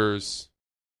 seizures,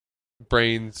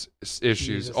 brains issues,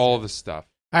 Jesus. all the stuff.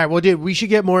 All right, well, dude, we should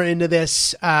get more into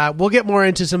this. We'll get more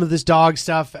into some of this dog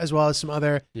stuff as well as some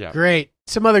other great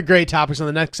topics on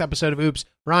the next episode of Oops.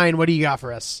 Ryan, what do you got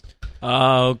for us?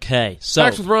 Okay, so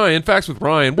Facts with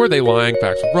Ryan. Were they lying?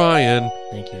 Facts with Ryan.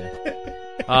 thank you.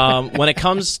 When it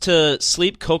comes to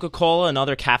sleep, Coca-Cola and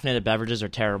other caffeinated beverages are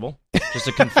terrible. Just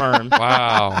to confirm,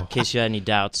 Wow. in case you had any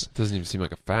doubts. Doesn't even seem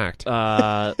like a fact.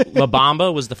 La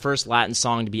Bamba was the first Latin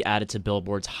song to be added to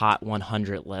Billboard's Hot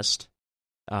 100 list.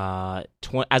 As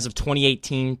of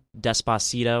 2018,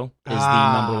 Despacito is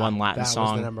the number one Latin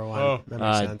song. Was the number one. That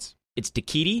makes sense. It's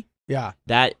Dikiti. Yeah.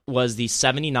 That was the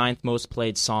 79th most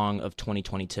played song of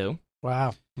 2022.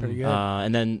 Wow. Pretty good.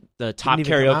 And then the top Didn't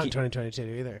even come out in karaoke 2022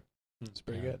 either. It's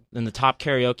pretty good. and the top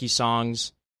karaoke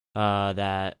songs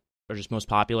that are just most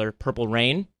popular: Purple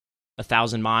Rain,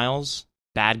 1,000 Miles,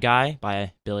 Bad Guy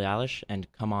by Billie Eilish, and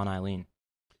Come On Eileen.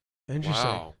 Interesting.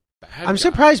 Wow. I'm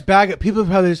surprised people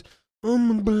probably just,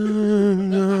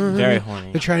 Very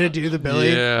horny. they're trying to do the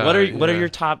Billy. Yeah, What are your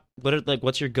top?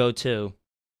 What's your go-to?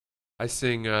 I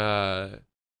sing I'm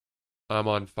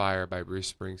on Fire by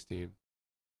Bruce Springsteen.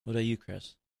 What about you,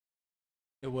 Chris?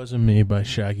 It Wasn't Me by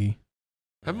Shaggy.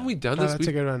 Haven't we done Oh, this? that's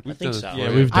a good one. We've I think done so. this Yeah,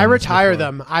 before. we've I done this retire before.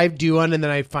 them. I do one and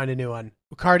then I find a new one.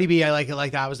 Cardi B, I like it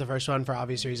like that was the first one for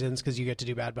obvious reasons because you get to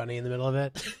do Bad Bunny in the middle of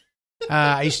it.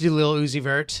 I used to do Lil Uzi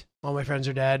Vert. All my friends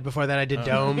are dead. Before that, I did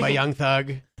Dome by Young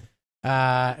Thug.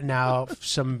 Now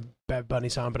some Bad Bunny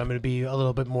song, but I'm going to be a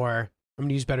little bit more. I'm going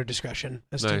to use better discretion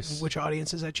as Nice. to which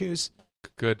audiences I choose.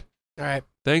 Good. All right.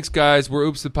 Thanks, guys. We're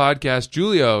Oops the Podcast.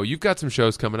 Julio, you've got some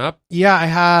shows coming up. Yeah, I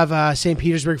have St.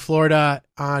 Petersburg, Florida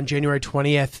on January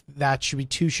 20th. That should be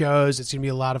 2 shows. It's going to be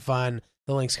a lot of fun.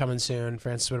 The link's coming soon.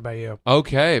 Francis, what about you?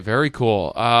 Okay, very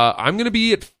cool. I'm going to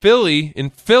be in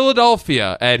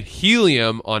Philadelphia at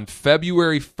Helium on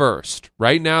February 1st.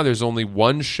 Right now, there's only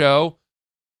one show.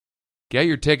 Get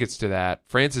your tickets to that.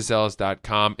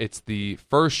 FrancisEllis.com. It's the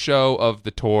first show of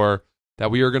the tour that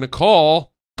we are going to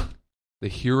call the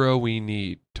Hero We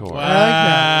Need tour.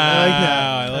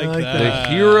 I like that. The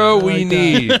hero we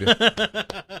need.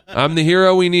 I'm the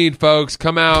hero we need, folks.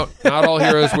 Come out. Not all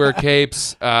heroes wear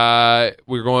capes.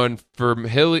 We're going from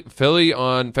Philly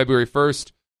on February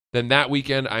 1st. Then that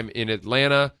weekend, I'm in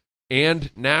Atlanta and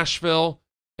Nashville.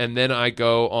 And then I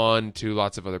go on to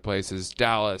lots of other places.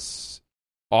 Dallas,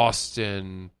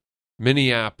 Austin,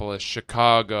 Minneapolis,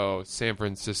 Chicago, San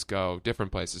Francisco,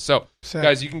 different places. So,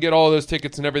 guys, you can get all those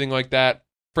tickets and everything like that.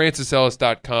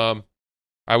 FrancisEllis.com.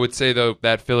 I would say though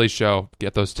that Philly show,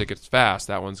 get those tickets fast.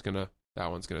 That one's gonna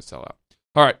sell out.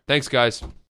 All right, thanks guys.